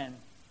since then.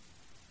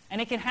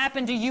 And it can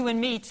happen to you and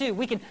me too.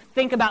 We can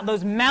think about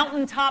those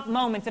mountaintop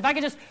moments. If I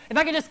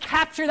could just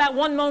capture that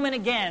one moment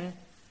again,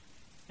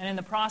 and in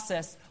the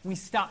process, we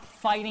stop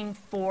fighting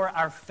for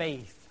our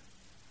faith.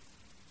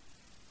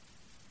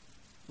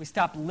 We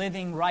stop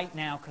living right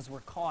now because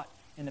we're caught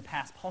in the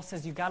past. Paul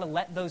says you've got to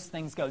let those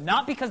things go.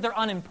 Not because they're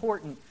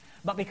unimportant,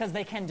 but because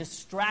they can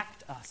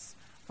distract us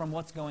from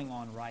what's going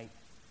on right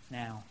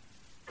now.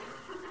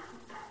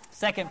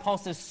 Second, Paul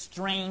says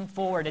strain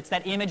forward. It's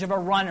that image of a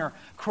runner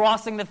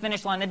crossing the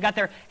finish line. They've got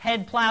their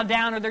head plowed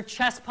down or their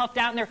chest puffed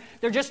out, and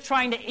they're just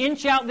trying to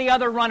inch out the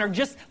other runner.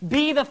 Just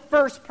be the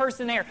first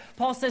person there.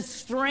 Paul says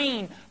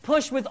strain,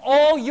 push with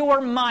all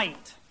your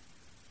might.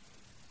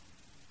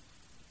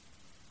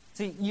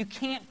 See, you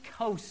can't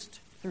coast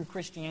through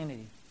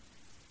Christianity.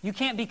 You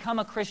can't become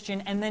a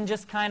Christian and then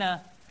just kind of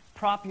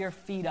prop your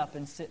feet up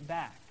and sit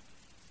back.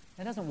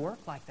 It doesn't work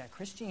like that.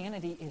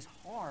 Christianity is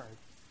hard.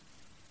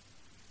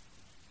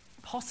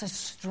 Paul says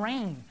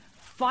strain,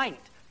 fight,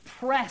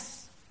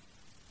 press.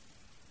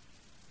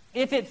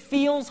 If it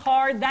feels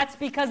hard, that's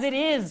because it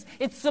is.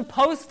 It's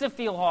supposed to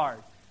feel hard.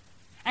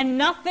 And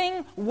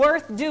nothing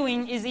worth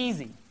doing is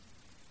easy.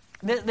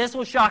 This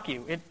will shock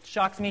you. It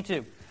shocks me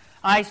too.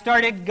 I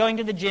started going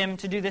to the gym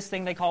to do this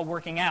thing they call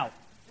working out.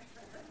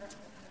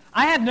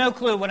 I have no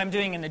clue what I'm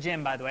doing in the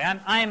gym, by the way.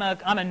 I'm a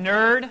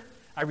nerd.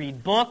 I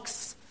read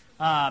books.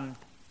 I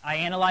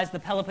analyze the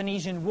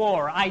Peloponnesian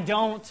War. I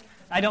don't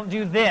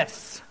do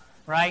this,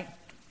 right?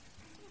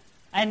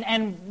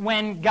 And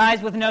when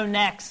guys with no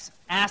necks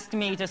ask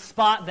me to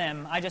spot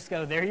them, I just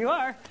go, there you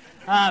are.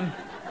 I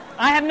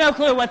have no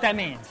clue what that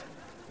means.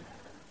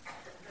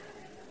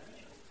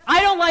 I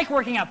don't like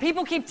working out.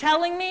 People keep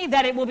telling me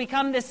that it will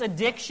become this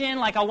addiction,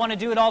 like I want to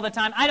do it all the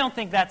time. I don't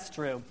think that's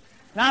true.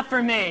 Not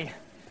for me.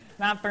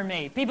 Not for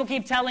me. People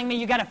keep telling me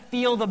you got to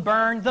feel the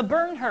burn. The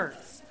burn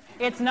hurts.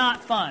 It's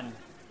not fun.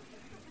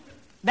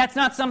 That's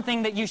not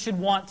something that you should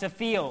want to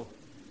feel.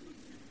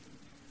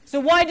 So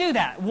why do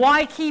that?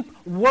 Why keep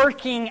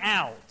working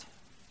out?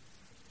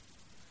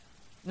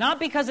 Not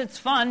because it's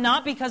fun,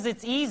 not because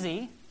it's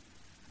easy.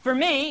 For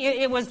me,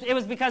 it was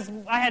because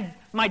I had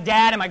my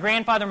dad and my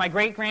grandfather, my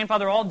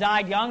great-grandfather all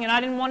died young, and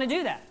I didn't want to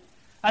do that.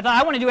 I thought,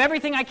 I want to do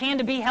everything I can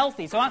to be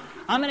healthy. So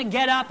I'm going to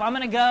get up, I'm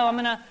going to go, I'm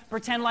going to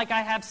pretend like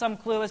I have some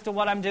clue as to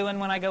what I'm doing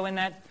when I go in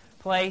that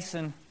place,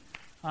 and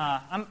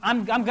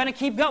I'm going to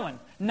keep going.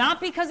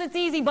 Not because it's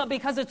easy, but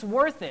because it's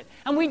worth it.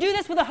 And we do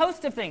this with a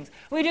host of things.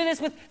 We do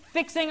this with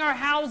fixing our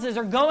houses,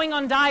 or going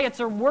on diets,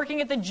 or working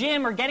at the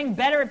gym, or getting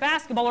better at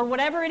basketball, or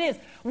whatever it is.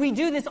 We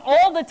do this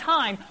all the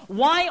time.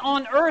 Why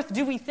on earth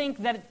do we think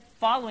that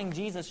following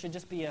Jesus should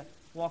just be a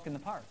walk in the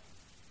park?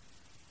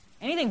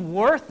 Anything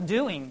worth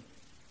doing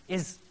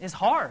is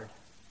hard.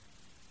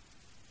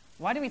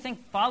 Why do we think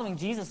following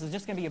Jesus is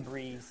just going to be a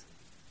breeze?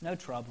 No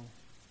trouble.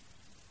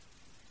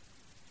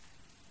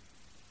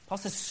 Paul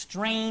says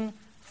strain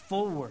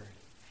forward.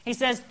 He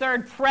says,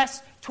 third,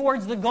 press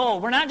towards the goal.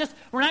 We're not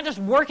just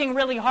working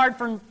really hard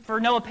for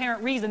no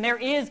apparent reason. There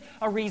is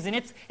a reason.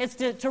 It's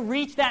to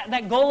reach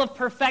that goal of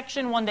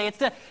perfection one day.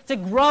 It's to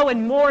grow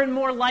in more and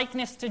more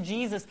likeness to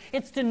Jesus.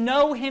 It's to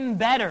know Him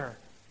better.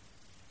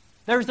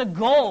 There's a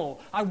goal.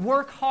 I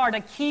work hard. I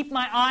keep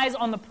my eyes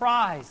on the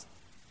prize.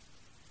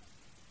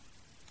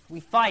 We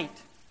fight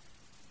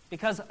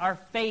because our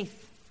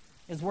faith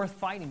is worth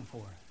fighting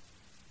for.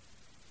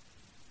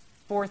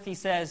 Fourth, he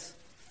says,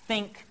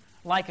 think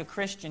like a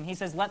Christian. He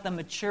says, let the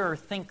mature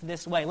think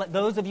this way. Let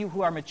those of you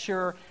who are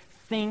mature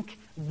think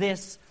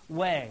this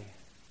way.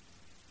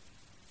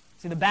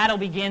 See, the battle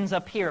begins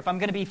up here. If I'm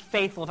going to be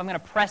faithful, if I'm going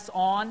to press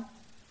on,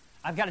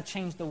 I've got to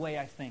change the way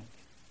I think.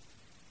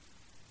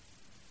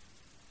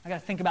 I've got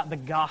to think about the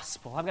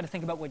gospel. I've got to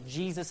think about what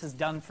Jesus has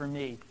done for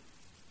me.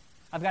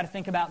 I've got to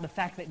think about the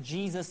fact that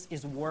Jesus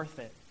is worth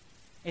it.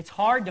 It's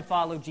hard to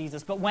follow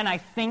Jesus, but when I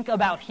think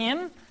about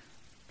Him,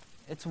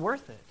 it's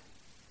worth it.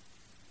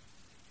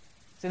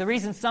 See, the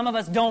reason some of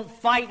us don't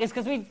fight is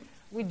because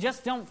we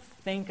just don't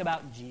think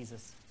about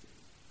Jesus.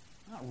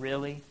 Not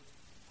really.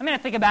 I mean, I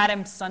think about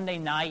Him Sunday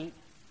night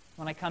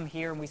when I come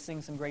here and we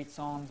sing some great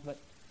songs, but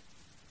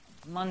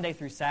Monday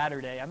through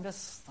Saturday, I'm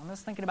just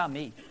thinking about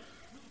me.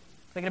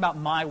 Thinking about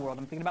my world.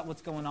 I'm thinking about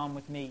what's going on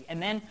with me.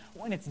 And then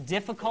when it's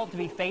difficult to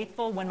be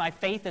faithful, when my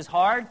faith is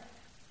hard,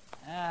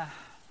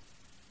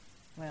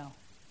 well,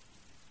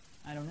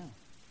 I don't know.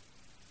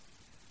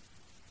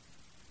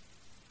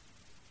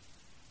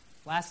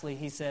 Lastly,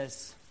 he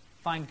says,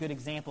 find good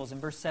examples. In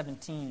verse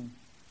 17,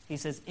 he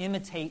says,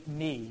 imitate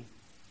me.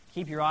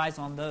 Keep your eyes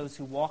on those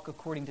who walk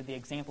according to the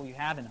example you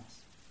have in us.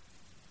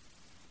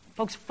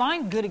 Folks,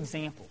 find good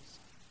examples.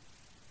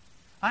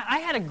 I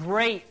had a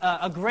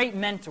great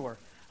mentor,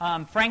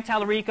 Frank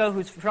Tallarico,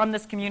 who's from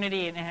this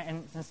community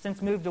and has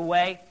since moved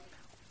away.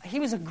 He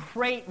was a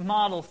great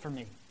model for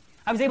me.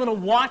 I was able to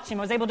watch him.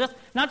 I was able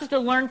not just to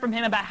learn from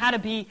him about how to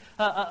be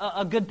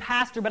a good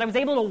pastor, but I was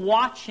able to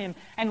watch him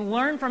and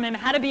learn from him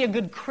how to be a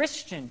good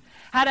Christian,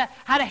 how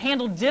to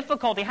handle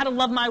difficulty, how to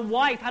love my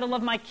wife, how to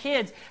love my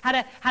kids, how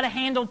to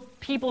handle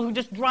people who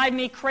just drive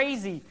me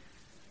crazy.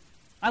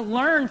 I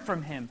learned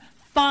from him.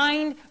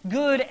 Find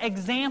good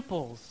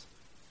examples.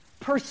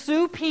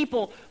 Pursue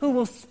people who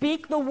will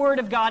speak the Word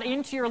of God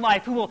into your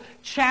life, who will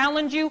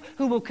challenge you,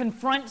 who will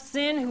confront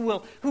sin, who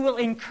will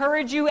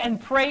encourage you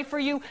and pray for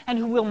you, and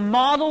who will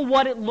model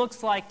what it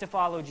looks like to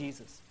follow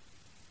Jesus.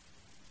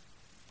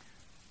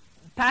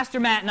 Pastor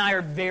Matt and I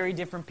are very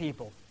different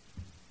people,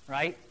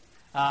 right?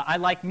 I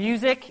like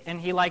music, and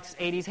he likes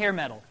 80s hair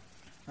metal,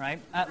 right?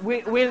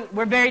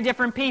 We're very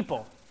different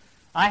people.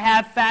 I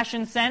have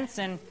fashion sense,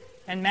 and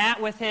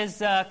Matt, with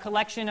his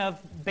collection of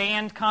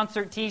band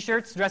concert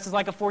T-shirts, dresses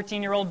like a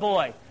 14-year-old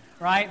boy,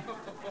 right?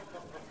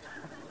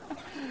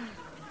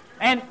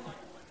 And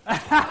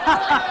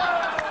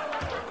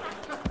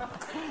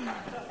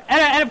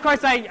and of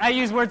course, I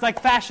use words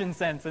like fashion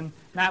sense, and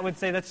Matt would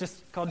say that's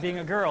just called being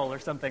a girl or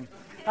something.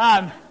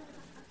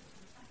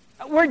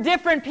 We're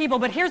different people,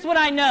 but here's what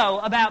I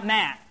know about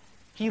Matt.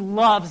 He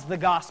loves the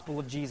gospel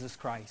of Jesus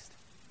Christ.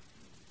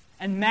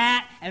 And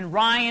Matt and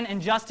Ryan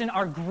and Justin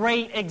are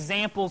great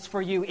examples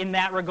for you in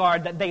that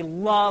regard, that they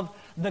love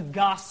the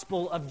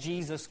gospel of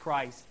Jesus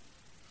Christ.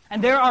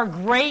 And there are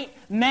great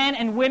men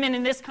and women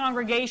in this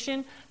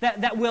congregation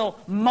that will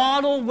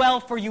model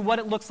well for you what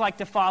it looks like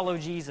to follow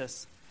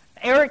Jesus.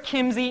 Eric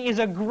Kimsey is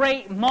a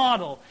great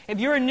model. If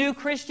you're a new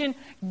Christian,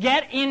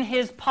 get in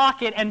his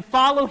pocket and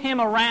follow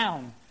him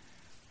around.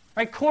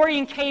 Right? Corey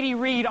and Katie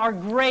Reed are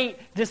great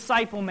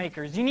disciple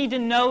makers. You need to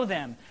know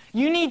them.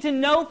 You need to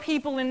know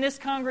people in this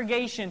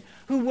congregation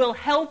who will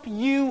help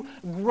you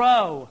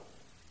grow.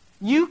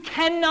 You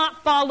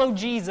cannot follow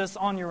Jesus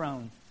on your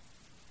own.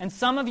 And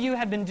some of you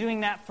have been doing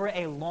that for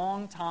a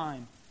long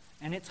time.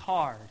 And it's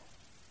hard.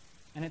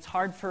 And it's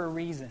hard for a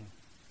reason.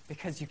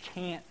 Because you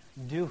can't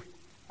do it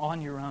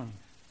on your own.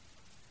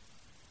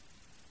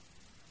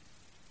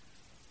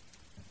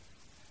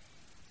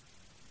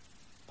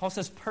 Paul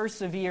says,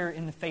 persevere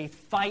in the faith.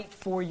 Fight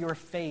for your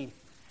faith.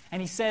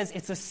 And he says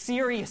it's a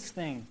serious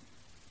thing.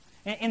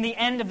 In the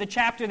end of the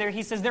chapter there,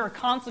 he says there are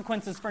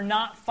consequences for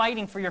not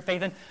fighting for your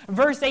faith. And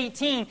verse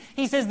 18,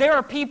 he says there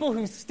are people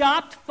who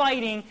stopped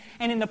fighting,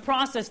 and in the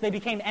process they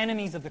became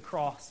enemies of the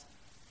cross.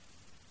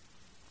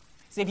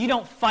 See, if you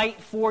don't fight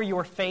for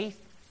your faith,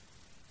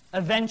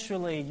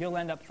 eventually you'll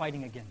end up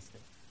fighting against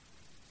it.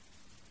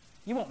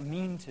 You won't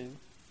mean to.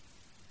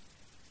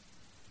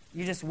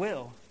 You just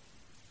will.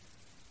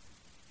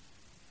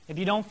 If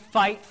you don't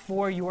fight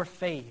for your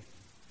faith,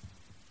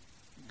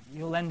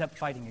 you'll end up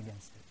fighting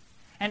against it.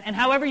 And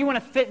however you want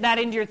to fit that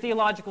into your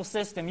theological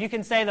system, you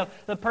can say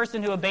the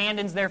person who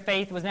abandons their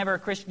faith was never a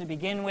Christian to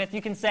begin with.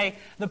 You can say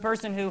the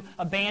person who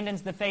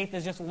abandons the faith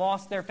has just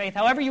lost their faith.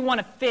 However you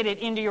want to fit it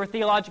into your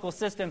theological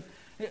system,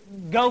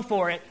 go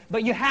for it.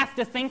 But you have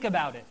to think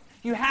about it.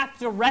 You have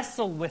to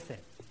wrestle with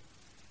it.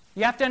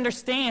 You have to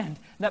understand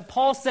that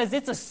Paul says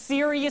it's a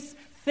serious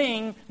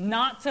thing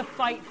not to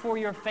fight for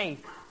your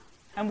faith.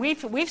 And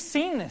we've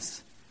seen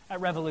this at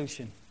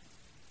Revolution.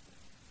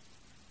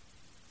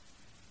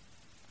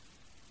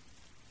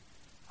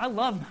 I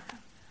love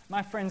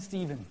my friend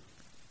Stephen.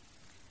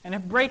 And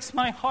it breaks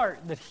my heart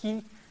that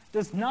he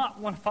does not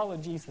want to follow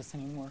Jesus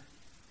anymore.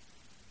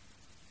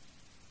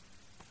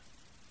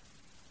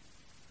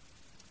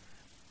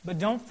 But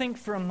don't think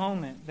for a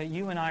moment that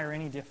you and I are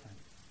any different.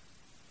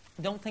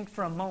 Don't think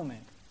for a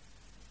moment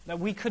that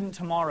we couldn't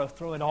tomorrow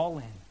throw it all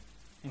in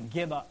and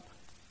give up.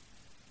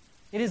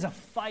 It is a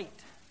fight.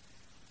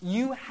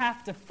 You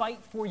have to fight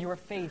for your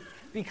faith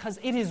because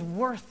it is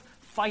worth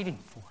fighting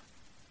for.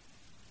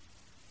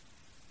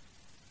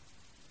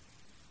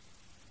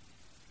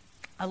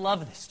 I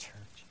love this church.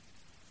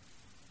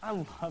 I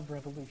love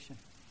Revolution.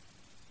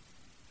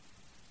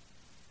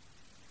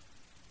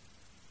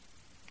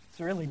 It's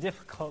really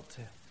difficult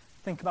to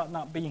think about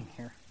not being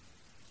here.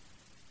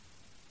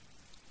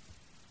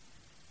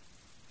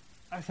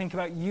 I think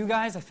about you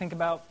guys. I think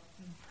about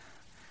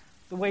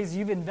the ways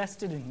you've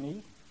invested in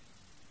me.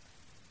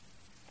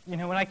 You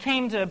know, when I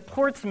came to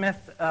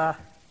Portsmouth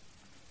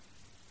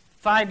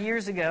 5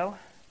 years ago,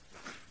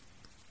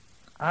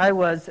 I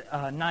was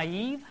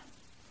naive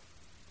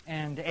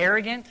and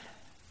arrogant,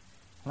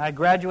 and I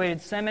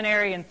graduated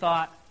seminary and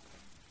thought,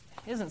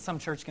 isn't some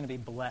church going to be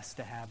blessed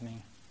to have me?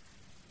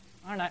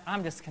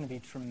 I'm just going to be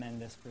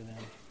tremendous for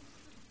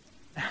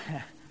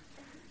them.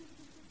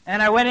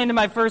 And I went into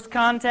my first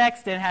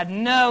context and had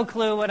no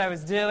clue what I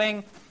was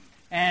doing,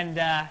 and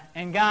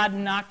God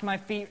knocked my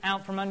feet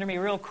out from under me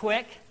real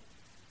quick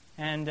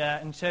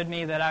and showed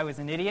me that I was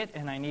an idiot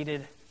and I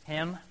needed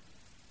Him,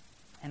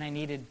 and I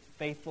needed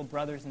faithful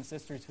brothers and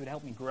sisters who would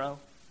help me grow.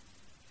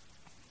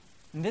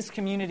 And this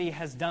community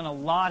has done a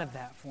lot of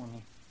that for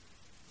me.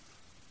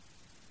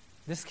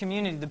 This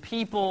community, the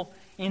people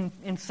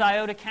in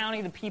Scioto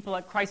County, the people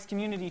at Christ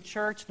Community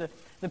Church,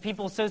 the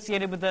people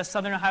associated with the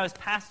Southern Ohio's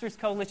Pastors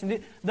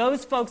Coalition,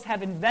 those folks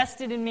have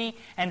invested in me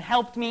and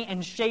helped me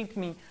and shaped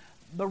me.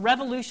 But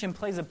Revolution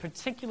plays a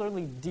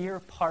particularly dear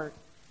part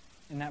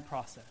in that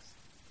process.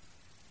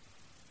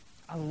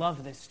 I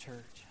love this church.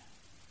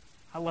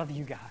 I love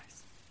you guys.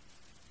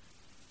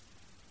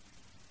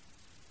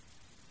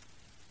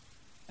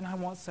 And I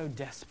want so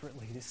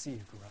desperately to see you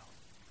grow.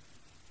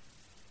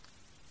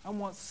 I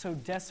want so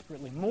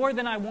desperately, more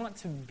than I want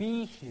to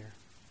be here,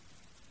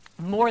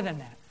 more than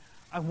that,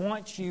 I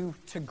want you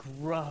to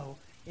grow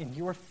in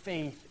your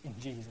faith in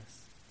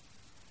Jesus.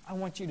 I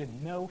want you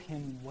to know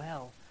him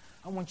well.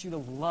 I want you to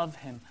love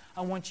him.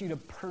 I want you to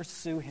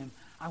pursue him.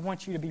 I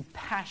want you to be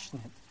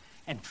passionate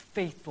and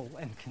faithful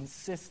and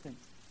consistent.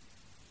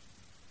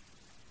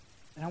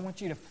 And I want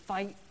you to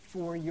fight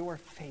for your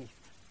faith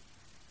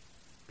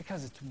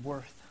because it's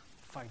worth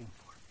fighting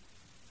for.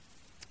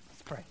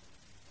 Let's pray.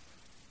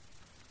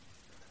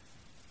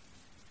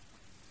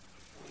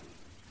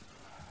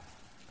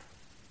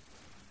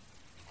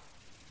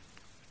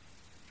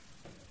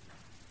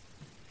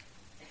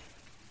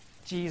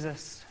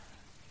 Jesus,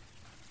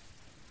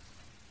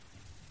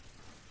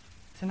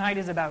 tonight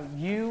is about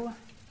you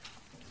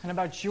and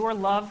about your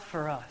love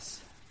for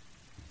us.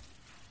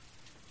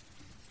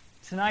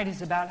 Tonight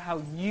is about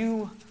how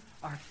you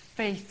are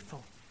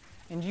faithful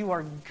and you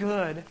are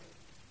good.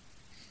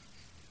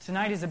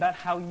 Tonight is about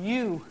how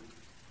you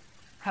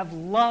have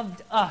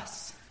loved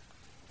us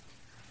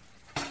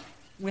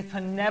with a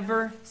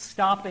never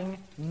stopping,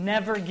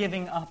 never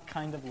giving up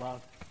kind of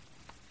love.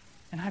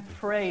 And I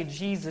pray,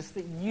 Jesus,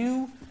 that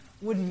you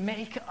would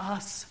make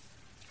us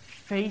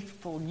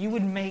faithful. You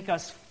would make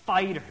us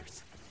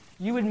fighters.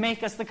 You would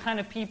make us the kind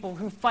of people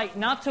who fight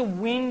not to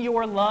win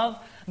your love,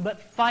 but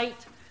fight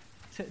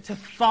to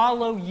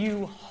follow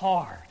you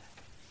hard.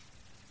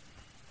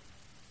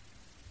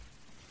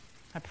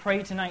 I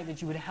pray tonight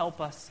that you would help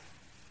us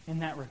in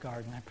that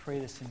regard, and I pray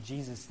this in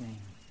Jesus' name,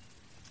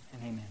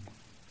 and amen.